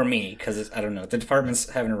 Okay. Or me, because, I don't know, the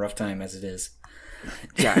department's having a rough time as it is.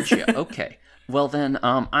 Gotcha, okay. Well then,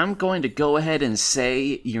 I'm going to go ahead and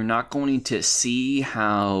say you're not going to see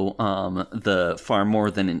how the far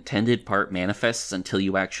more than intended part manifests until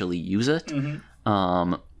you actually use it.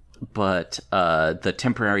 Mm-hmm. But the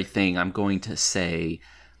temporary thing, I'm going to say,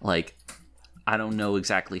 I don't know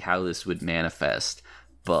exactly how this would manifest,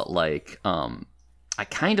 but I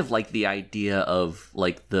kind of like the idea of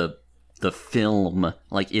the film,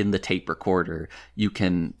 in the tape recorder. You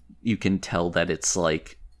can tell that it's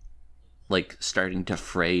starting to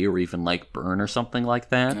fray or even burn or something like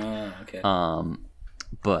that. Oh, okay.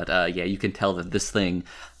 But yeah, you can tell that this thing,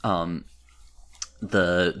 the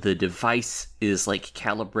device is like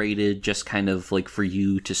calibrated just kind of like for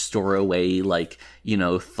you to store away like, you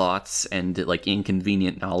know, thoughts and like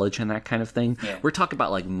inconvenient knowledge and that kind of thing. Yeah. We're talking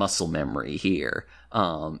about like muscle memory here.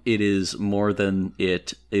 It is more than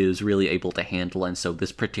it is really able to handle, and so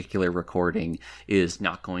this particular recording is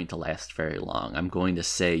not going to last very long. I'm going to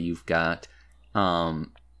say you've got I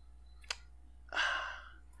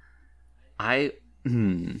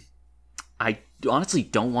honestly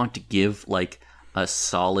don't want to give like a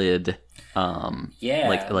solid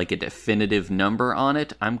like a definitive number on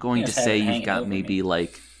it. I'm going to say you've got maybe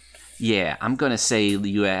like I'm going to say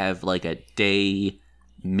you have like a day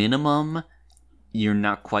minimum. You're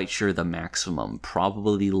not quite sure the maximum,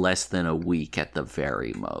 probably less than a week at the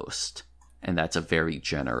very most, and that's a very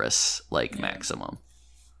generous maximum.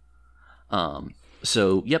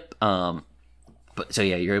 So yep, but so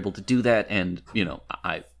yeah, you're able to do that, and you know,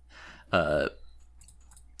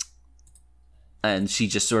 and she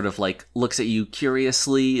just sort of like looks at you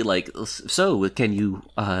curiously, like, so can you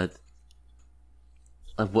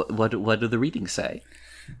what do the readings say?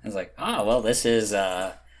 I was like, well, this is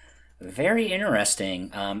very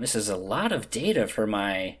interesting. This is a lot of data for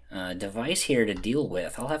my device here to deal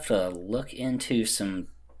with. I'll have to look into some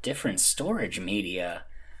different storage media.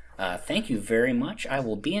 Thank you very much. I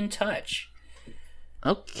will be in touch.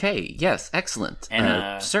 Okay. Yes. Excellent.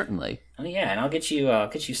 And certainly. Oh yeah, and I'll get you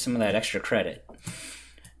some of that extra credit.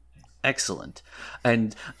 Excellent.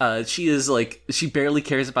 And she is like, she barely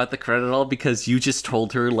cares about the credit at all because you just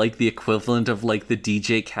told her like the equivalent of like the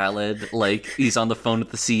DJ Khaled, like he's on the phone with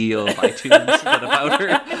the CEO of iTunes, but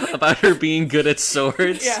about her being good at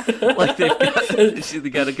swords. Yeah. Like we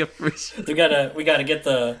gotta get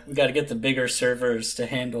the bigger servers to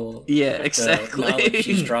handle. Yeah, exactly. The knowledge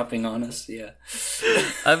she's dropping on us. Yeah.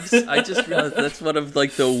 I just realized that's one of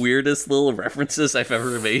like the weirdest little references I've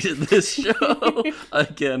ever made in this show.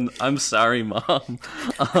 Again, I'm sorry, Mom.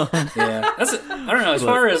 Yeah, I don't know. As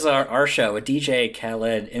far as our show, a DJ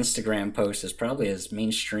Khaled Instagram post is probably as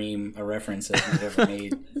mainstream a reference as we've ever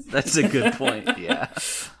made. That's a good point. Yeah.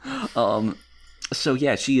 So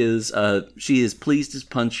yeah, she is pleased as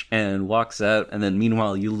punch and walks out, and then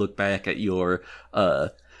meanwhile you look back at your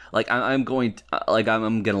I'm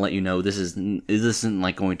gonna let you know this isn't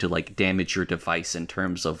like going to like damage your device in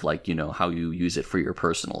terms of like, you know, how you use it for your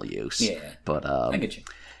personal use. Yeah. But I get you.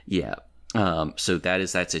 Yeah. So that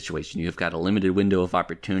is that situation. You've got a limited window of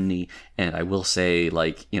opportunity, and I will say,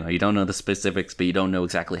 like, you know, you don't know the specifics, but you don't know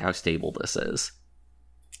exactly how stable this is.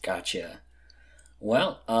 Gotcha.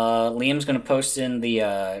 Well, Liam's gonna post in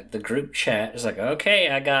the group chat. It's like, okay,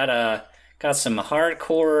 I got some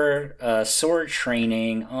hardcore sword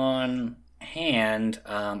training on hand.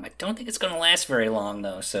 I don't think it's gonna last very long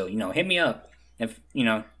though. So, you know, hit me up if, you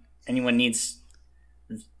know, anyone needs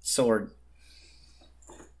sword.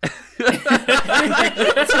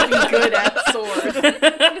 That's to be good at sword.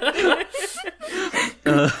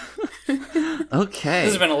 Okay.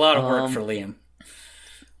 This has been a lot of work for Liam.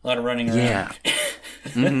 A lot of running around. Yeah.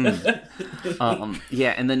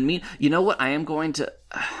 Yeah, and then you know what? I am going to.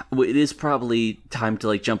 It is probably time to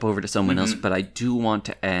like jump over to someone else, but I do want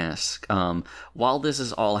to ask. While this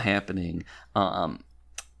is all happening,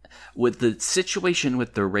 with the situation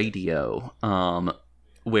with the radio,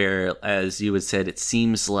 where, as you had said, it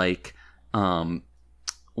seems like one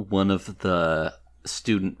of the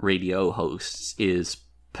student radio hosts is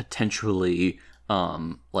potentially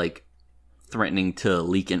like threatening to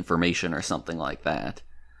leak information or something like that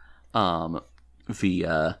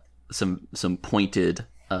via some pointed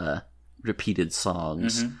repeated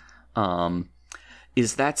songs.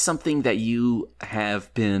 Is that something that you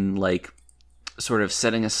have been like sort of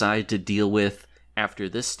setting aside to deal with after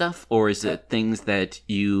this stuff, or is it things that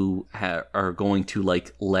you are going to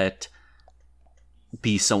like let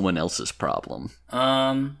be someone else's problem?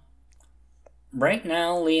 Right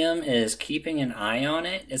now, Liam is keeping an eye on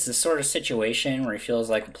it. It's the sort of situation where he feels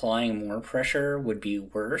like applying more pressure would be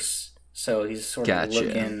worse. So he's sort of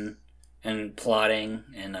looking and plotting,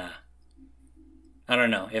 and I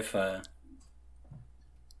don't know if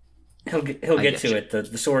he'll get to it.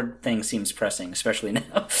 The sword thing seems pressing, especially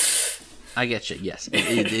now. I get you. Yes,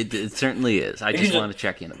 it certainly is. I just want to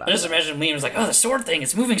check in about it. I just imagine Liam's like, "Oh, the sword thing!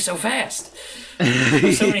 It's moving so fast.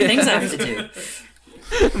 There's so many things I have to do."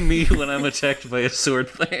 Me when I'm attacked by a sword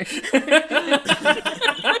player.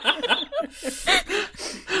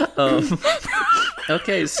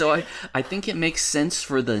 Okay, so I think it makes sense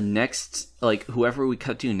for the next, like, whoever we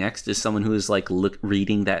cut to next is someone who is, like,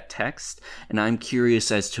 reading that text, and I'm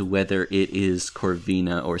curious as to whether it is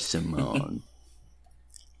Corvina or Simone.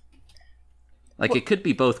 Like, it could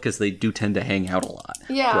be both because they do tend to hang out a lot.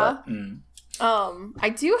 Yeah. But, I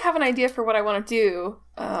do have an idea for what I want to do.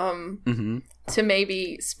 mm-hmm. To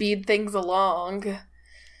maybe speed things along.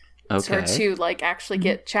 Okay. Or to, like, actually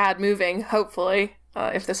get Chad moving, hopefully,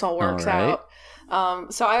 if this all works out.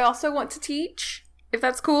 So I also want to teach, if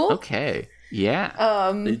that's cool. Okay.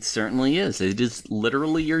 Yeah. It certainly is. It is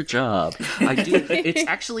literally your job. I do. It's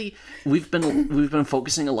actually, we've been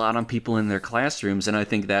focusing a lot on people in their classrooms, and I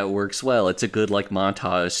think that works well. It's a good, like,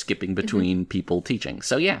 montage skipping between people teaching.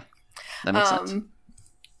 So yeah, that makes sense.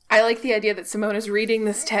 I like the idea that Simone is reading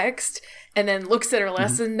this text and then looks at her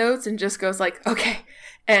lesson notes and just goes like, okay,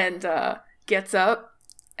 and gets up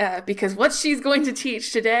because what she's going to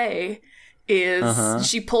teach today is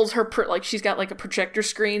she pulls her, she's got like a projector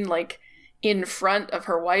screen like in front of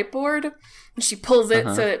her whiteboard, and she pulls it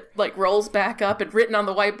so it like rolls back up, and written on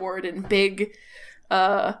the whiteboard in big,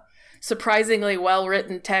 surprisingly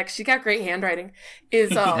well-written text, she got great handwriting,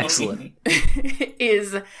 is Excellent.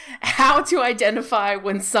 is how to identify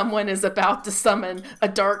when someone is about to summon a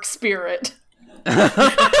dark spirit.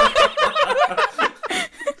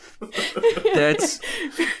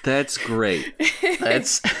 That's great.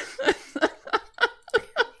 That's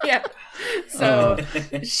yeah. So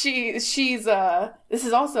she's this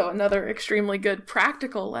is also another extremely good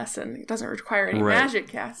practical lesson. It doesn't require any magic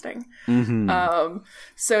casting.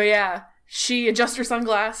 So yeah, she adjusts her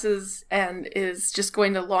sunglasses and is just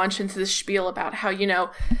going to launch into this spiel about how, you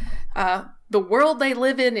know, the world they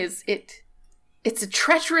live in it's a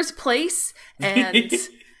treacherous place, and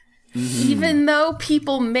even though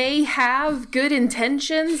people may have good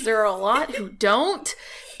intentions, there are a lot who don't.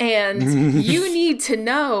 And you need to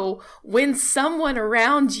know when someone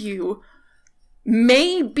around you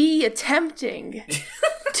may be attempting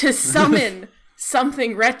to summon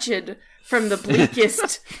something wretched from the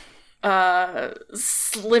bleakest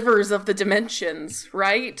slivers of the dimensions,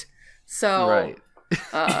 right? So, right.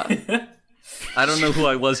 I don't know who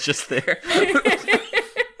I was just there.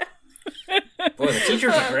 Boy, the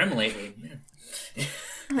teachers are grim lately.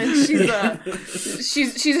 And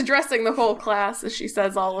she's addressing the whole class as she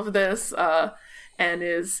says all of this, and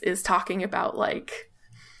is talking about like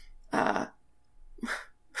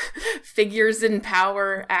figures in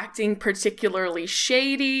power acting particularly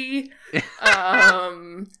shady,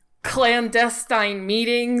 clandestine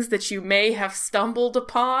meetings that you may have stumbled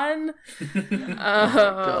upon.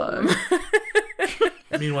 God.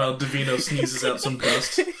 Meanwhile, Davino sneezes out some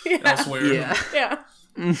dust elsewhere. Yeah.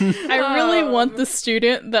 I really want the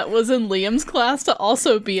student that was in Liam's class to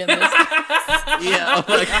also be in this. Yeah, oh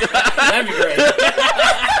my God. That'd be great.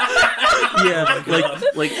 Yeah,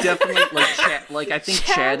 like definitely, like I think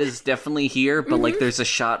Chad is definitely here, but like there's a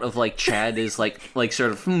shot of like Chad is like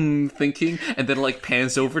sort of thinking, and then like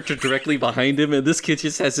pans over to directly behind him, and this kid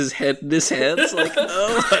just has his head in his hands, like,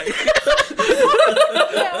 oh my God.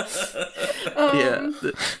 Yeah.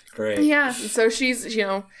 Great. Yeah, so she's, you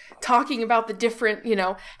know, talking about the different, you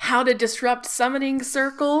know, how to disrupt summoning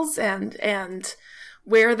circles and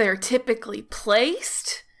where they're typically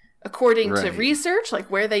placed according to research,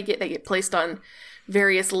 like where they get placed on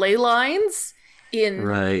various ley lines in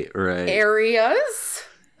areas.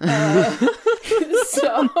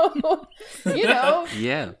 So, you know,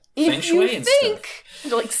 yeah. if you think,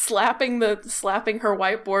 like slapping her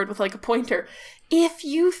whiteboard with like a pointer, if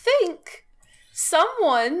you think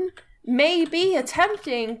someone may be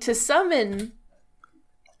attempting to summon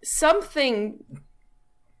something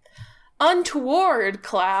untoward,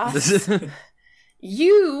 class,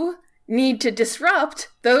 you need to disrupt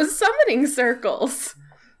those summoning circles.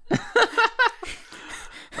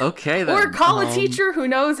 Okay, then. Or call a teacher who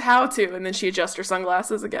knows how to, and then she adjusts her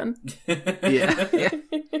sunglasses again. Yeah.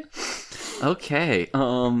 Okay.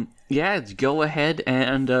 Yeah, go ahead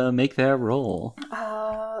and make that roll.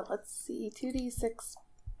 Let's see, 2d6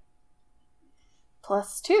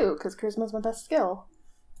 plus 2, because charisma's my best skill.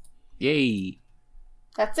 Yay.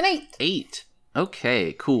 That's an 8. 8.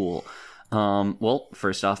 Okay, cool. Well,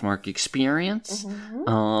 first off, mark experience.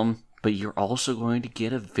 But you're also going to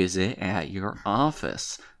get a visit at your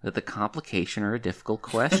office with a complication or a difficult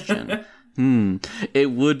question. It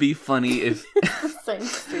would be funny if Same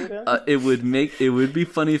student. it would be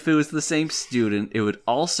funny if it was the same student. It would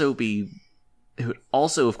also,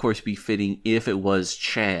 of course, be fitting if it was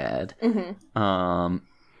Chad. I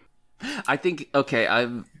think, okay,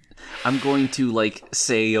 I'm going to like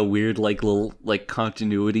say a weird like little like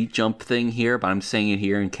continuity jump thing here, but I'm saying it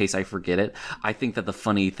here in case I forget it. I think that the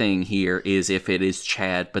funny thing here is if it is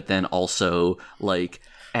Chad, but then also like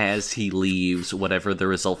as he leaves, whatever the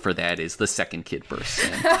result for that is, the second kid bursts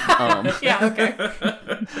in. Yeah, okay.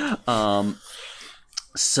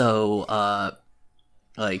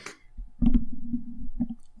 like,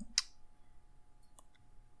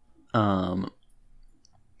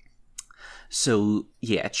 so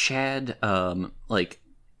yeah, Chad, like,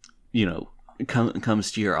 you know,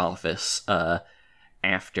 comes to your office,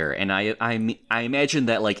 after, and I imagine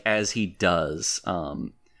that, like, as he does,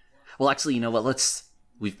 well, actually, you know what,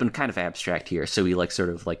 we've been kind of abstract here, so he, like, sort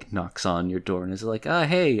of, like, knocks on your door and is like,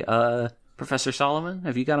 hey, Professor Solomon,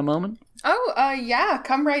 have you got a moment? Oh, yeah,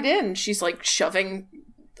 come right in. She's, like, shoving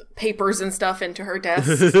papers and stuff into her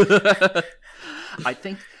desk. I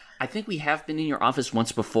think we have been in your office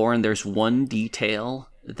once before, and there's one detail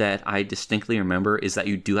that I distinctly remember is that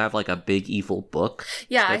you do have, like, a big evil book.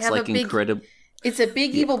 Yeah, that's, I have like, a big... incredible. It's a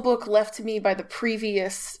big evil book left to me by the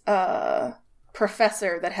previous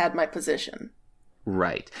professor that had my position.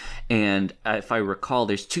 Right. And if I recall,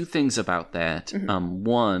 there's two things about that. Mm-hmm.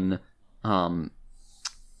 One,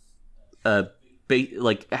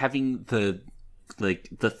 like, having the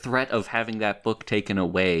threat of having that book taken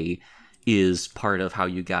away is part of how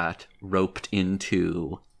you got roped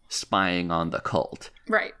into spying on the cult.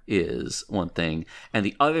 Right. Is one thing. And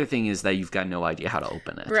the other thing is that you've got no idea how to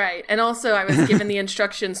open it. Right. And also I was given the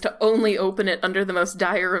instructions to only open it under the most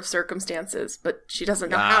dire of circumstances, but she doesn't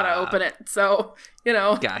know how to open it. So, you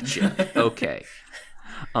know. Gotcha. Okay.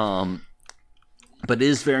 But it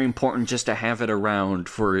is very important just to have it around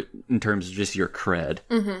in terms of just your cred.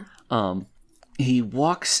 Mm-hmm. He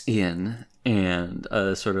walks in and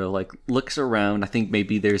sort of, like, looks around. I think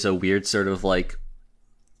maybe there's a weird sort of, like,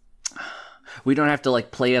 we don't have to,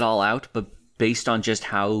 like, play it all out, but based on just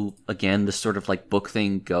how, again, this sort of, like, book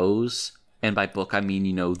thing goes, and by book I mean,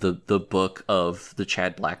 you know, the book of the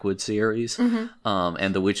Chad Blackwood series, mm-hmm.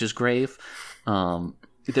 And The Witch's Grave,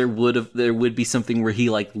 there would be something where he,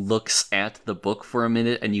 like, looks at the book for a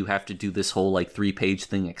minute, and you have to do this whole, like, 3-page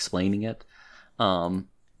thing explaining it.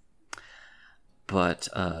 But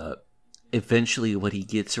eventually what he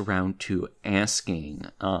gets around to asking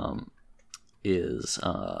is...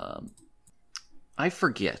 I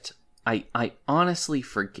forget. I honestly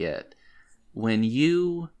forget. When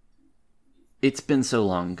you... It's been so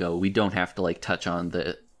long ago, we don't have to, like, touch on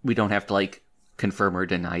we don't have to, like, confirm or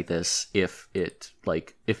deny this if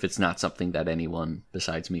it's not something that anyone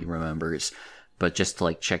besides me remembers. But just to,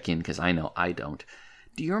 like, check in, because I know I don't.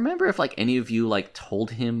 Do you remember if, like, any of you, like,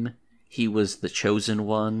 told him he was the chosen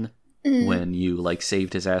one when you, like,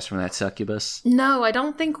 saved his ass from that succubus? No, I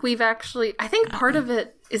don't think we've actually... I think part of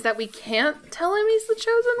it is that we can't tell him he's the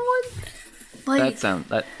chosen one. Like,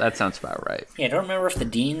 that sounds about right. Yeah, I don't remember if the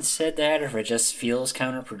dean said that or if it just feels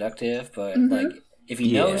counterproductive, but, mm-hmm. like, if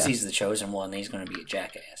he knows he's the chosen one, then he's going to be a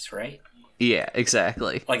jackass, right? Yeah,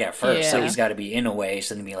 exactly. Like, at first, so he's got to be in a way,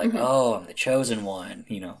 so then be like, mm-hmm. oh, I'm the chosen one,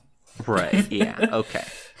 you know. Right, yeah, okay.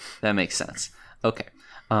 That makes sense. Okay.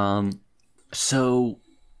 So...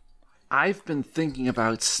 I've been thinking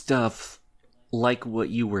about stuff like what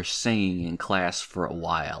you were saying in class for a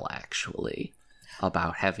while, actually,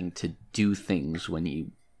 about having to do things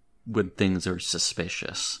when things are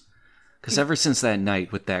suspicious. Because ever since that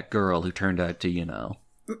night with that girl who turned out to, you know...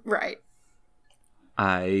 Right.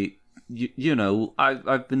 I've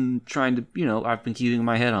been trying to, you know, I've been keeping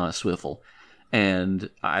my head on a swivel. And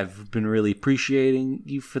I've been really appreciating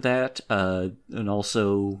you for that. And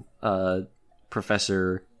also,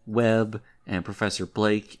 Professor Webb and Professor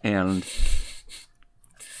Blake, and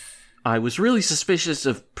I was really suspicious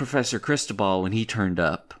of Professor Cristobal when he turned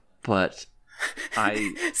up, but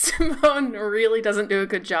Simone really doesn't do a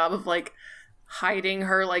good job of, like, hiding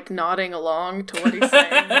her, like, nodding along to what he's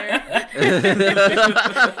saying there.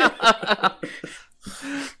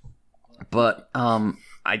 But, I'm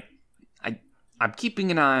keeping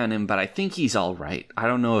an eye on him, but I think he's all right. I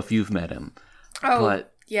don't know if you've met him. Oh,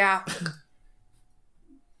 but... yeah.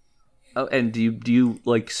 Oh, and do you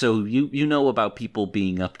like, so you know about people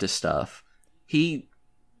being up to stuff. He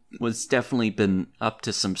was definitely been up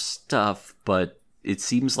to some stuff, but it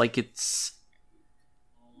seems like it's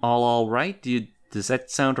all right. Does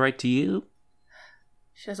that sound right to you?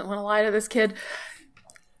 She doesn't want to lie to this kid.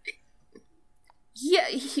 Yeah,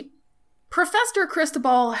 Professor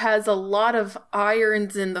Cristobal has a lot of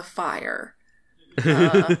irons in the fire.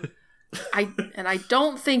 I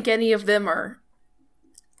don't think any of them are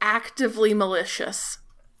actively malicious.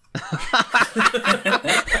 High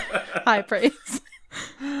praise.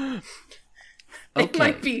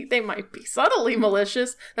 They might be subtly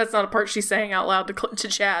malicious. That's not a part she's saying out loud to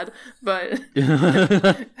Chad, but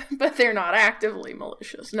but they're not actively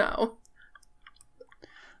malicious. No.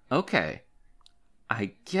 Okay.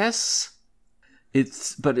 I guess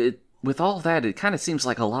with all that, it kind of seems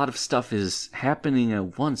like a lot of stuff is happening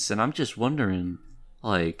at once, and I'm just wondering,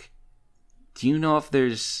 like, do you know if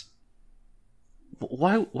there's...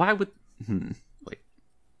 Why would... Wait.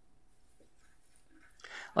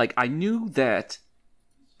 Like, I knew that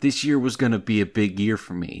this year was going to be a big year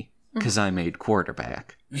for me because I made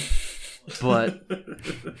quarterback. But...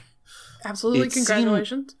 Absolutely,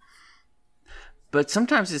 congratulations. But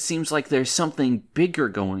sometimes it seems like there's something bigger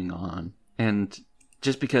going on. And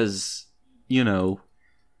just because, you know,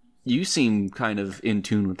 you seem kind of in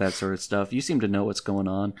tune with that sort of stuff, you seem to know what's going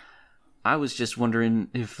on. I was just wondering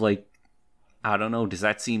if, like, I don't know, does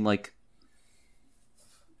that seem like...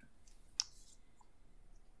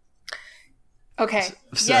 Okay.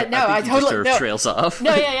 So yeah, no, I totally... Just trails off.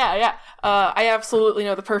 No, yeah. I absolutely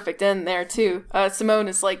know the perfect end there, too. Simone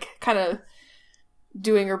is, like, kind of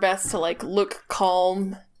doing her best to, like, look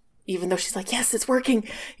calm, even though she's like, yes, it's working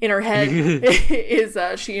in her head.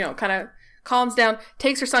 She, you know, kind of calms down,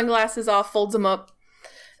 takes her sunglasses off, folds them up,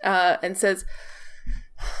 and says,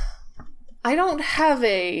 I don't have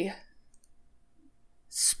a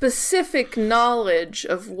specific knowledge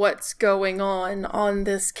of what's going on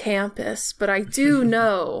this campus, but I do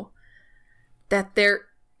know that there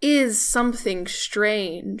is something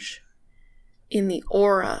strange in the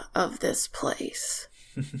aura of this place.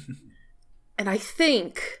 And I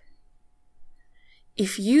think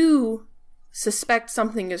if you suspect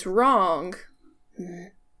something is wrong...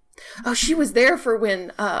 Oh, she was there for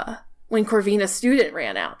when Corvina's student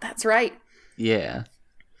ran out. That's right. Yeah.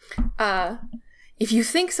 If you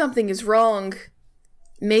think something is wrong,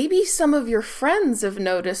 maybe some of your friends have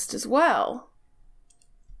noticed as well.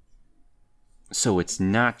 So it's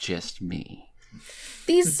not just me.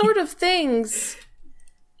 These sort of things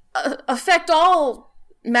affect all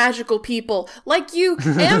magical people, like you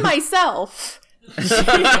and myself.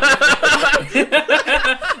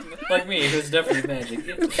 Like me, who's definitely magic.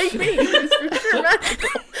 Like me, who's for sure magical.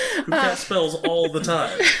 Who cast spells all the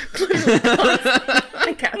time.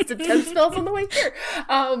 I casted 10 spells on the way here.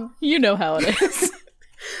 You know how it is.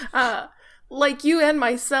 Like you and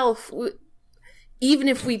myself, even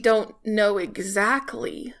if we don't know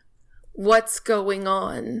exactly what's going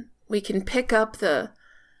on, we can pick up the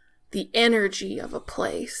energy of a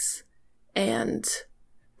place. And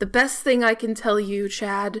the best thing I can tell you,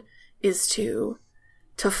 Chad, is to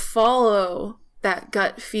follow that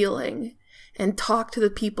gut feeling and talk to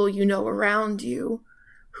the people you know around you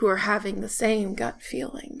who are having the same gut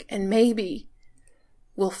feeling. And maybe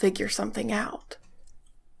we'll figure something out.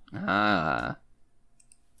 I'm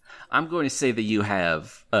going to say that you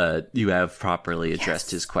have properly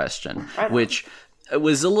addressed his question, Right which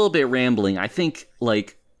was a little bit rambling. I think,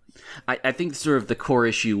 like, I think sort of the core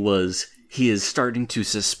issue was he is starting to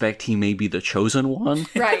suspect he may be the chosen one.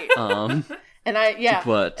 Right. And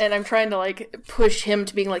and I'm trying to, like, push him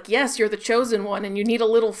to being like, yes, you're the chosen one, and you need a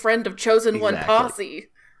little friend of chosen one posse.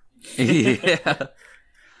 Yeah.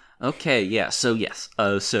 Okay, yeah, so yes.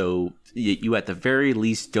 So you at the very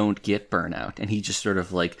least don't get burnout. And he just sort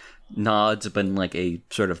of, like, nods, but in, like, a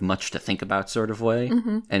sort of much to think about sort of way,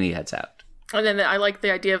 and he heads out. And then I like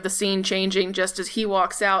the idea of the scene changing just as he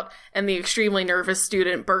walks out and the extremely nervous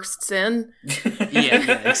student bursts in.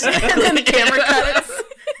 Yeah, exactly. And then the camera cuts.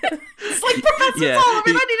 It's like, Professor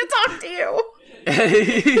Sullivan, I need to talk to you.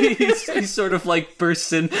 He sort of, like,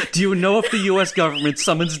 bursts in. Do you know if the U.S. government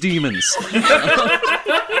summons demons?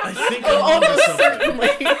 I think I'm onto Almost something. certainly.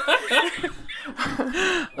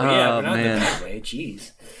 But not man. that way.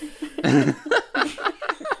 Jeez.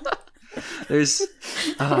 There's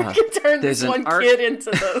We can turn this one kid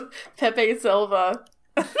into the Pepe Silva.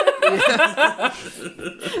 I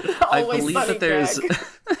Always believe funny that there's gag.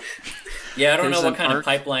 Yeah, I don't know There's what an kind arc- of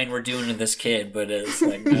pipeline we're doing to this kid, but it's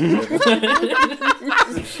like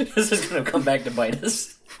this is gonna come back to bite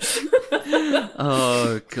us.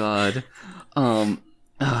 Oh god.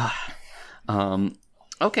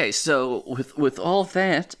 Okay, so with all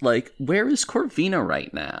that, like, where is Corvina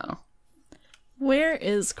right now? Where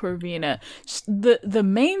is Corvina? The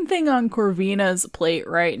main thing on Corvina's plate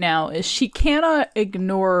right now is she cannot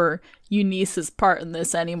ignore Eunice's part in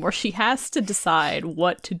this anymore. She has to decide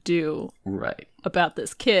what to do Right. about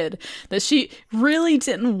this kid that she really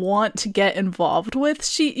didn't want to get involved with.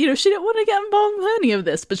 She didn't want to get involved with any of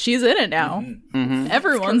this, but she's in it now.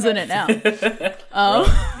 Everyone's in it now.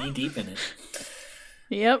 Knee deep in it.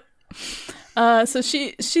 Yep. So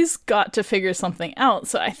she's got to figure something out.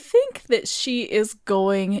 So I think that she is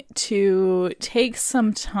going to take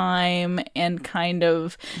some time and kind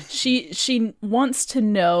of she wants to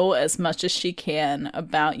know as much as she can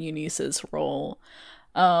about Eunice's role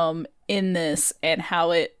in this and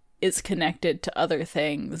how it is connected to other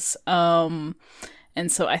things. And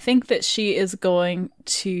so I think that she is going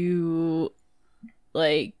to,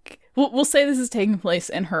 like, we'll say this is taking place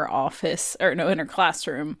in her office, or no, in her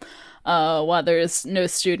classroom. While there's no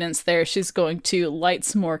students there, she's going to light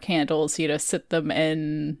some more candles, sit them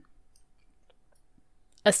in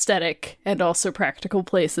aesthetic and also practical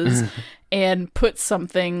places, and put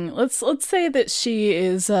something. Let's say that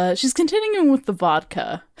she's continuing with the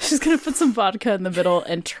vodka. She's gonna put some vodka in the middle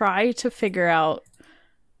and try to figure out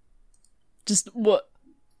just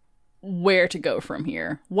where to go from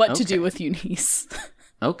here, what to do with Eunice.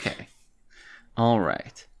 Okay. All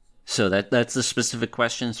right. So that's a specific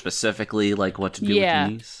question, specifically like what to do with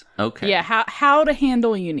Eunice? Okay. Yeah, how to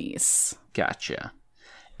handle Eunice. Gotcha.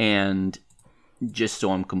 And just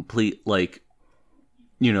so I'm complete, like,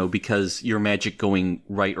 because your magic going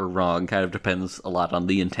right or wrong kind of depends a lot on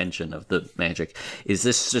the intention of the magic. Is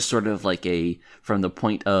this just sort of like from the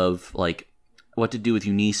point of, like, what to do with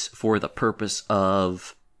Eunice for the purpose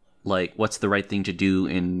of, like, what's the right thing to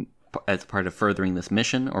do as part of furthering this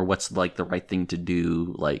mission, or what's, like, the right thing to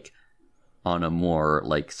do, like, on a more,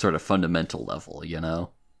 like, sort of fundamental level,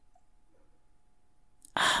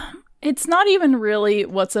 It's not even really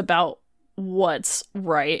what's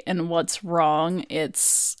right and what's wrong.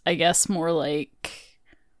 It's, I guess, more like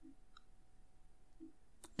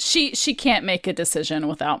she can't make a decision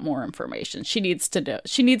without more information. She needs to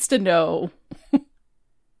know.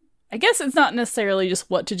 I guess it's not necessarily just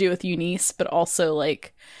what to do with Eunice, but also,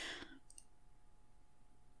 like,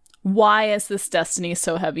 why is this destiny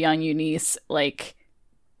so heavy on Eunice? Like,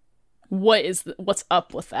 what's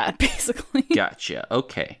up with that, basically? Gotcha.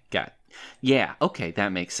 Okay. Yeah, okay,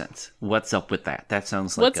 that makes sense. What's up with that? That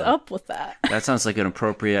sounds like what's up with that? That sounds like an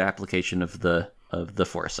appropriate application of the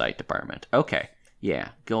foresight department. Okay. Yeah,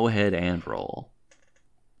 go ahead and roll.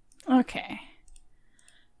 Okay.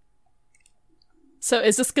 So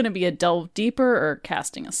is this going to be a delve deeper or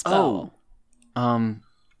casting a spell?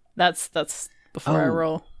 That's before I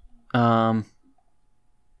roll. Oh,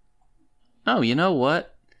 you know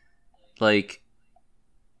what? Like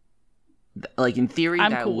in theory,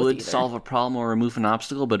 that cool would solve a problem or remove an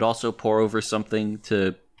obstacle, but also pour over something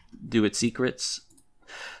to do its secrets.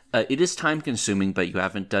 It is time-consuming, but you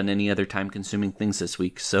haven't done any other time-consuming things this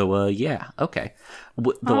week, so yeah, okay.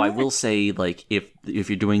 Though I will say, like, if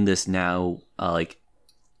you're doing this now, like,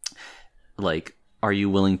 are you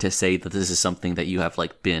willing to say that this is something that you have,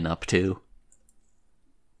 like, been up to?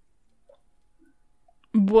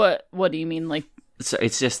 What do you mean, like? So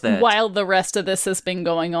it's just that while the rest of this has been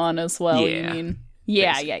going on as well, yeah, you mean?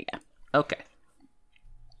 Yeah. Okay.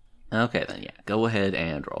 Okay, then, yeah. Go ahead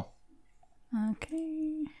and roll.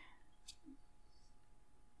 Okay.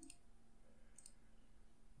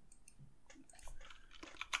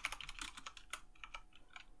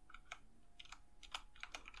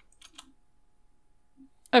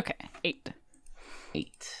 Okay, 8.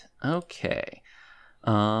 Okay.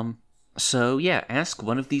 So, yeah, ask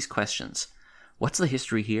one of these questions. What's the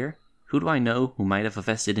history here? Who do I know who might have a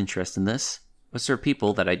vested interest in this? What sort of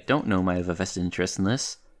people that I don't know might have a vested interest in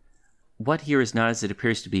this? What here is not as it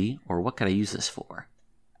appears to be, or what could I use this for?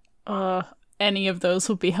 Any of those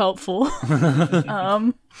would be helpful.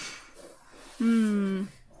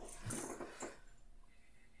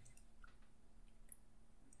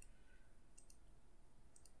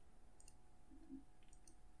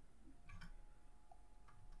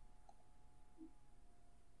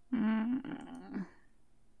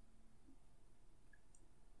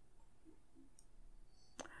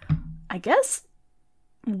 I guess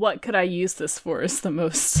what could I use this for is the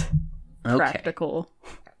most practical.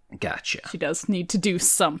 Gotcha. She does need to do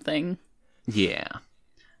something. Yeah.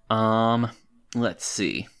 Let's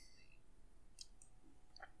see.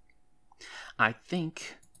 I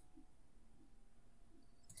think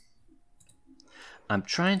I'm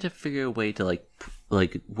trying to figure a way to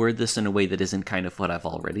like word this in a way that isn't kind of what I've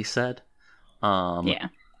already said. Yeah.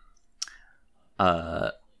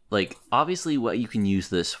 Like, obviously what you can use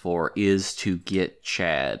this for is to get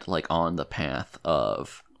Chad, like, on the path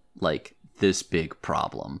of, like, this big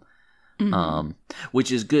problem. Mm-hmm.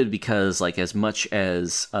 Which is good because, like, as much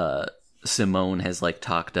as Simone has, like,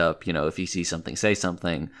 talked up, if you see something, say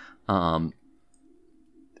something,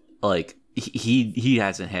 like, he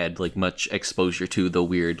hasn't had, like, much exposure to the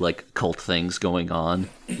weird, like, cult things going on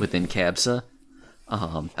within CABSA.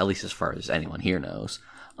 At least as far as anyone here knows.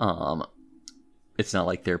 It's not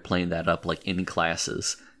like they're playing that up, like, in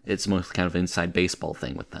classes. It's mostly kind of an inside baseball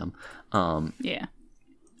thing with them. Yeah.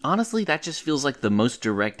 Honestly, that just feels like the most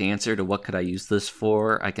direct answer to what could I use this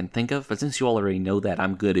for I can think of. But since you already know that,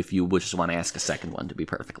 I'm good if you would just want to ask a second one, to be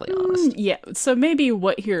perfectly honest. Yeah, so maybe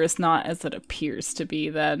what here is not as it appears to be,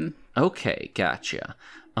 then. Okay, gotcha.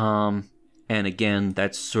 And again,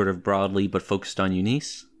 that's sort of broadly, but focused on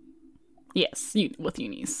Eunice? Yes, with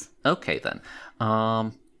Eunice. Okay then.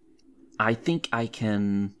 I think I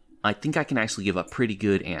can actually give a pretty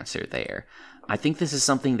good answer there. I think this is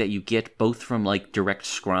something that you get both from like direct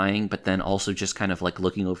scrying, but then also just kind of like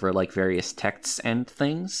looking over like various texts and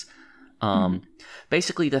things.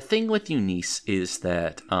 Basically, the thing with Eunice is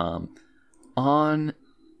that on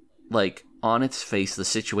its face, the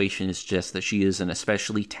situation is just that she is an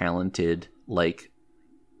especially talented, like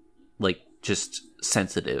just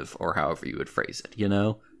sensitive, or however you would phrase it. You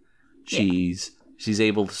know, she's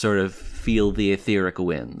able to sort of feel the etheric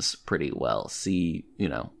winds pretty well, see, you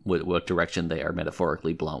know, what direction they are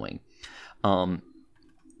metaphorically blowing.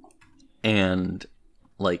 And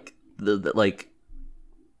like like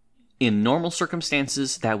in normal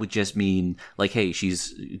circumstances, that would just mean like, hey,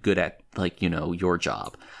 she's good at, like, you know, your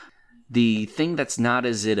job. The thing that's not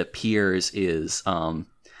as it appears is,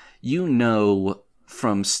 you know,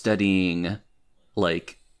 from studying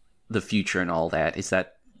like the future and all that, is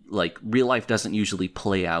that like real life doesn't usually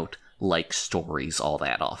play out like stories all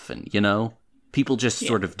that often, you know? People just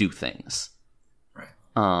sort of do things. Right.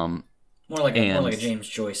 More like a James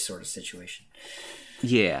Joyce sort of situation.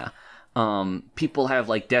 Yeah. People have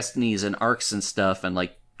like destinies and arcs and stuff, and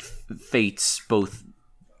like fates, both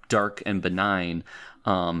dark and benign.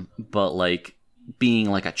 But like being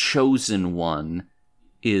like a chosen one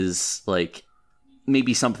is like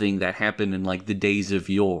maybe something that happened in like the days of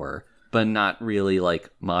yore, but not really like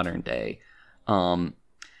modern day.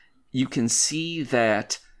 You can see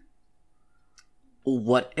that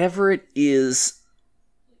whatever it is,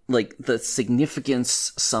 like the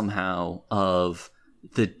significance somehow of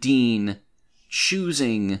the Dean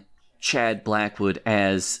choosing Chad Blackwood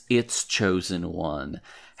as its chosen one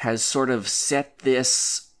has sort of set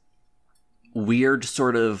this weird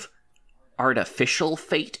sort of artificial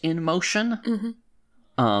fate in motion.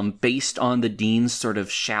 Based on the Dean's sort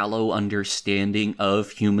of shallow understanding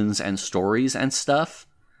of humans and stories and stuff.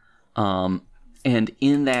 And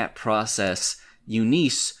in that process,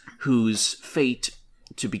 Eunice, whose fate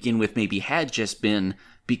to begin with maybe had just been,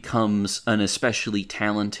 becomes an especially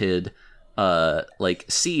talented, like,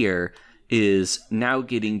 seer, is now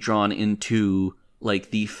getting drawn into,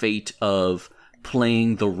 like, the fate of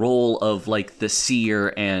playing the role of, like, the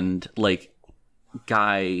seer and, like,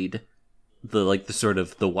 guide, the sort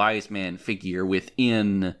of the wise man figure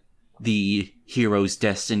within the hero's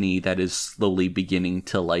destiny that is slowly beginning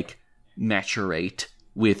to, like, maturate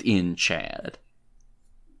within Chad.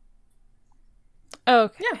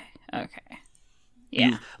 Okay. Yeah. Okay.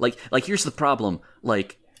 Yeah. Like here's the problem.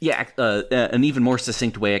 Like, yeah, an even more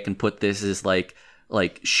succinct way I can put this is like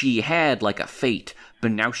she had like a fate,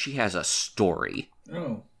 but now she has a story.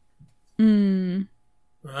 Oh.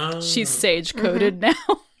 She's sage coded now.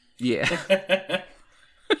 Yeah.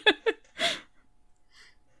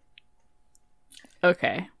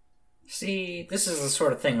 Okay. See, this is the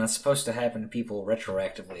sort of thing that's supposed to happen to people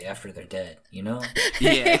retroactively after they're dead, you know?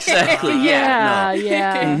 Yeah, exactly. Yeah.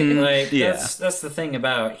 Like, Yeah. that's the thing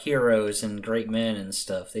about heroes and great men and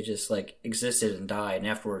stuff. They just, like, existed and died, and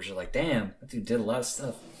afterwards you're like, damn, that dude did a lot of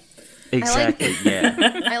stuff. Exactly, yeah.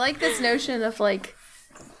 I like this notion of, like,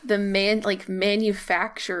 the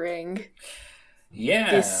manufacturing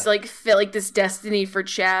this, like, this destiny for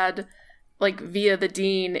Chad, like, via the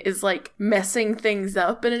Dean, is, like, messing things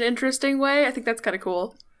up in an interesting way. I think that's kind of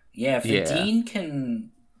cool. Yeah, if the Dean can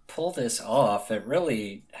pull this off, it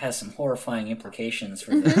really has some horrifying implications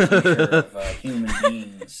for the future of human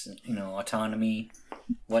beings, you know, autonomy,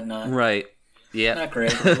 whatnot. Right. Yeah. Not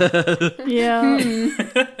great. Yeah.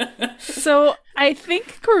 So I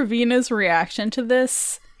think Corvina's reaction to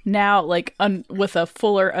this now, like, with a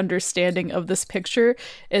fuller understanding of this picture,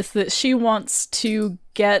 is that she wants to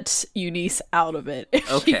get Eunice out of it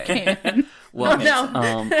if she can. Well,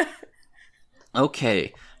 no.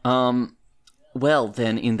 Okay. Well,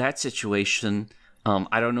 then, in that situation,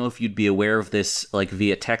 I don't know if you'd be aware of this, like,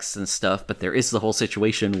 via text and stuff, but there is the whole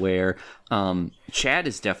situation where Chad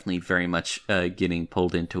is definitely very much getting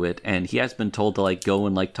pulled into it, and he has been told to, like, go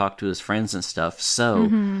and, like, talk to his friends and stuff.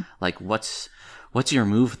 So, like, what's your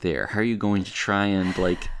move there? How are you going to try and,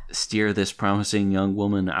 like, steer this promising young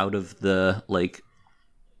woman out of the, like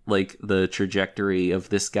the trajectory of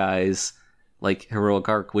this guy's, like, heroic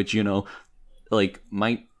arc, which, you know, like,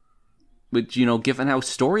 given how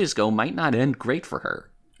stories go, might not end great for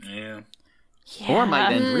her. Yeah. Yeah. Or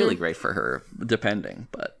might end really great for her, depending,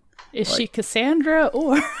 but... Is she Cassandra,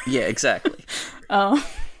 or... Yeah, exactly.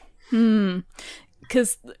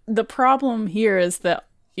 Because the problem here is that,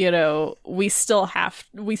 you know, we still have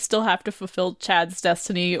to fulfill Chad's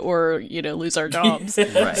destiny, or, you know, lose our jobs.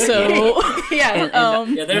 Right. So Yeah.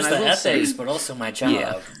 Yeah, there's and I the will say- ethics, but also my job.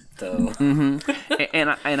 Yeah. though.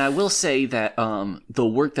 And I will say that the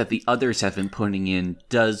work that the others have been putting in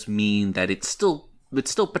does mean that it's still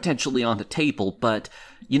potentially on the table. But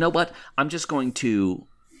you know what? I'm just going to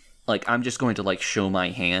show my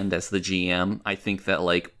hand as the GM. I think that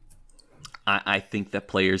I think that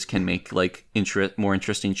players can make more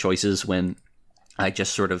interesting choices when I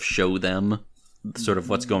just sort of show them sort of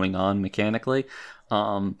what's going on mechanically.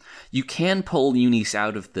 You can pull Eunice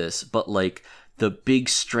out of this, but the big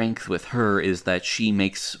strength with her is that she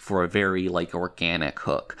makes for a very organic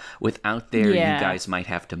hook. Without there, you guys might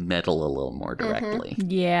have to meddle a little more directly.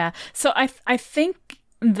 Yeah. So I think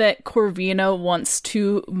that Corvina wants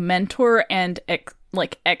to mentor and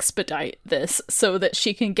expedite this so that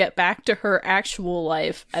she can get back to her actual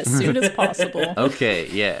life as soon as possible. Okay,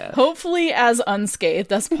 yeah. Hopefully as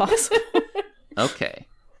unscathed as possible. Okay.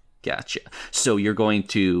 Gotcha. So you're going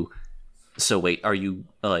to... So wait, are you,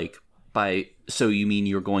 So you mean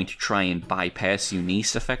you're going to try and bypass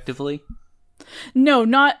Eunice, effectively? No,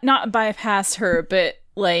 not bypass her, but,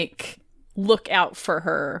 look out for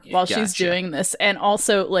her while she's doing this. And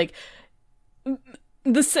also,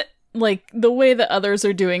 the way that others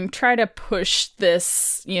are doing, try to push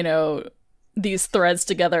this, these threads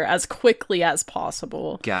together as quickly as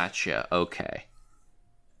possible. Gotcha. Okay.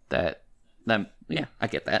 Yeah, I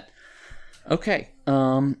get that. Okay.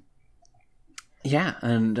 Yeah,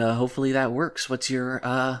 and hopefully that works. What's your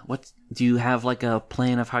do you have a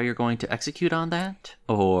plan of how you're going to execute on that,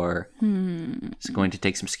 or is it going to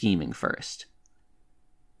take some scheming first?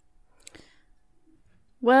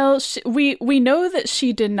 Well, we know that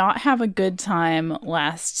she did not have a good time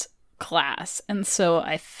last class, and so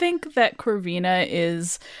I think that Corvina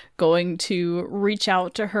is going to reach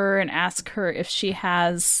out to her and ask her if she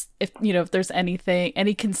has, if there's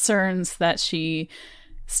any concerns that she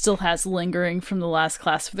still has lingering from the last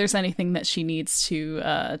class, if there's anything that she needs to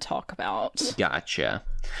talk about. Gotcha.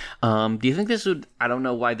 Do you think this would, I don't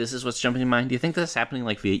know why this is what's jumping in mind, do you think this is happening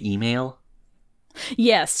via email?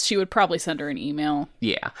 Yes, she would probably send her an email.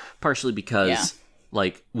 Yeah, partially because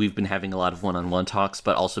we've been having a lot of one-on-one talks,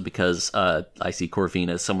 but also because I see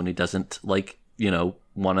Corvina as someone who doesn't want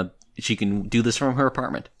to, she can do this from her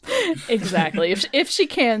apartment. Exactly. If she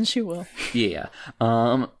can, she will. Yeah.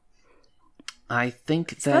 I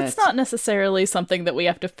think that... That's not necessarily something that we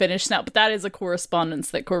have to finish now, but that is a correspondence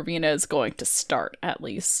that Corvina is going to start, at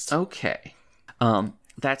least. Okay.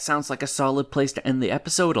 That sounds like a solid place to end the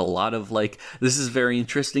episode. A lot of, this is very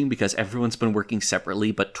interesting because everyone's been working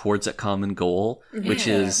separately, but towards a common goal, which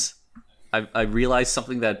is... I realized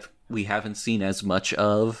something that we haven't seen as much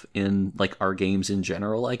of in, our games in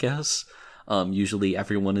general, I guess. Usually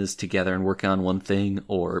everyone is together and working on one thing,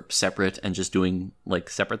 or separate and just doing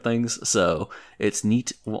separate things. So it's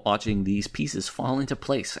neat watching these pieces fall into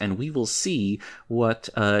place, and we will see what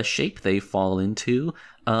shape they fall into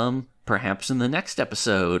perhaps in the next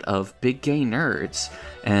episode of Big Gay Nerds.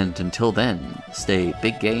 And until then, stay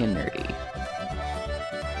big, gay, and nerdy.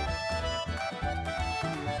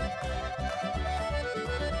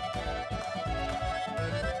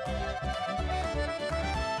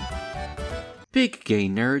 Big Gay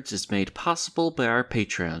Nerds is made possible by our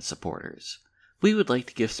Patreon supporters. We would like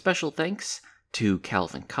to give special thanks to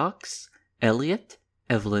Calvin Cox, Elliot,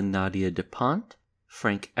 Evelyn Nadia DuPont,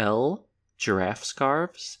 Frank L., Giraffe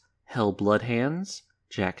Scarves, Hell Bloodhands,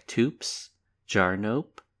 Jack Toops,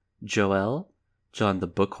 Jarnope, Joel, John the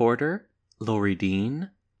Book Hoarder, Lori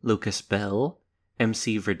Dean, Lucas Bell,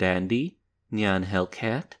 MC Verdandi, Nyan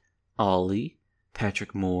Hellcat, Ollie,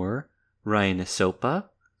 Patrick Moore, Ryan Asopa,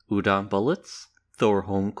 Udon Bullets, Thor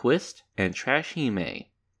Holmquist, and Trash Hime.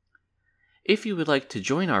 If you would like to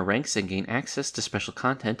join our ranks and gain access to special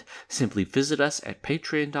content, simply visit us at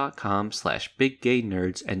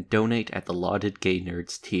patreon.com/biggaynerds and donate at the lauded Gay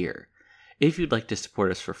Nerds tier. If you'd like to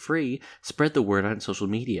support us for free, spread the word on social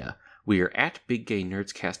media. We are at Big Gay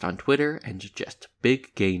Nerds Cast on Twitter and just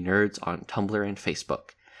Big Gay Nerds on Tumblr and Facebook.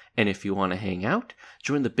 And if you want to hang out,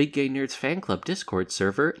 join the Big Gay Nerds Fan Club Discord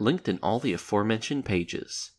server linked in all the aforementioned pages.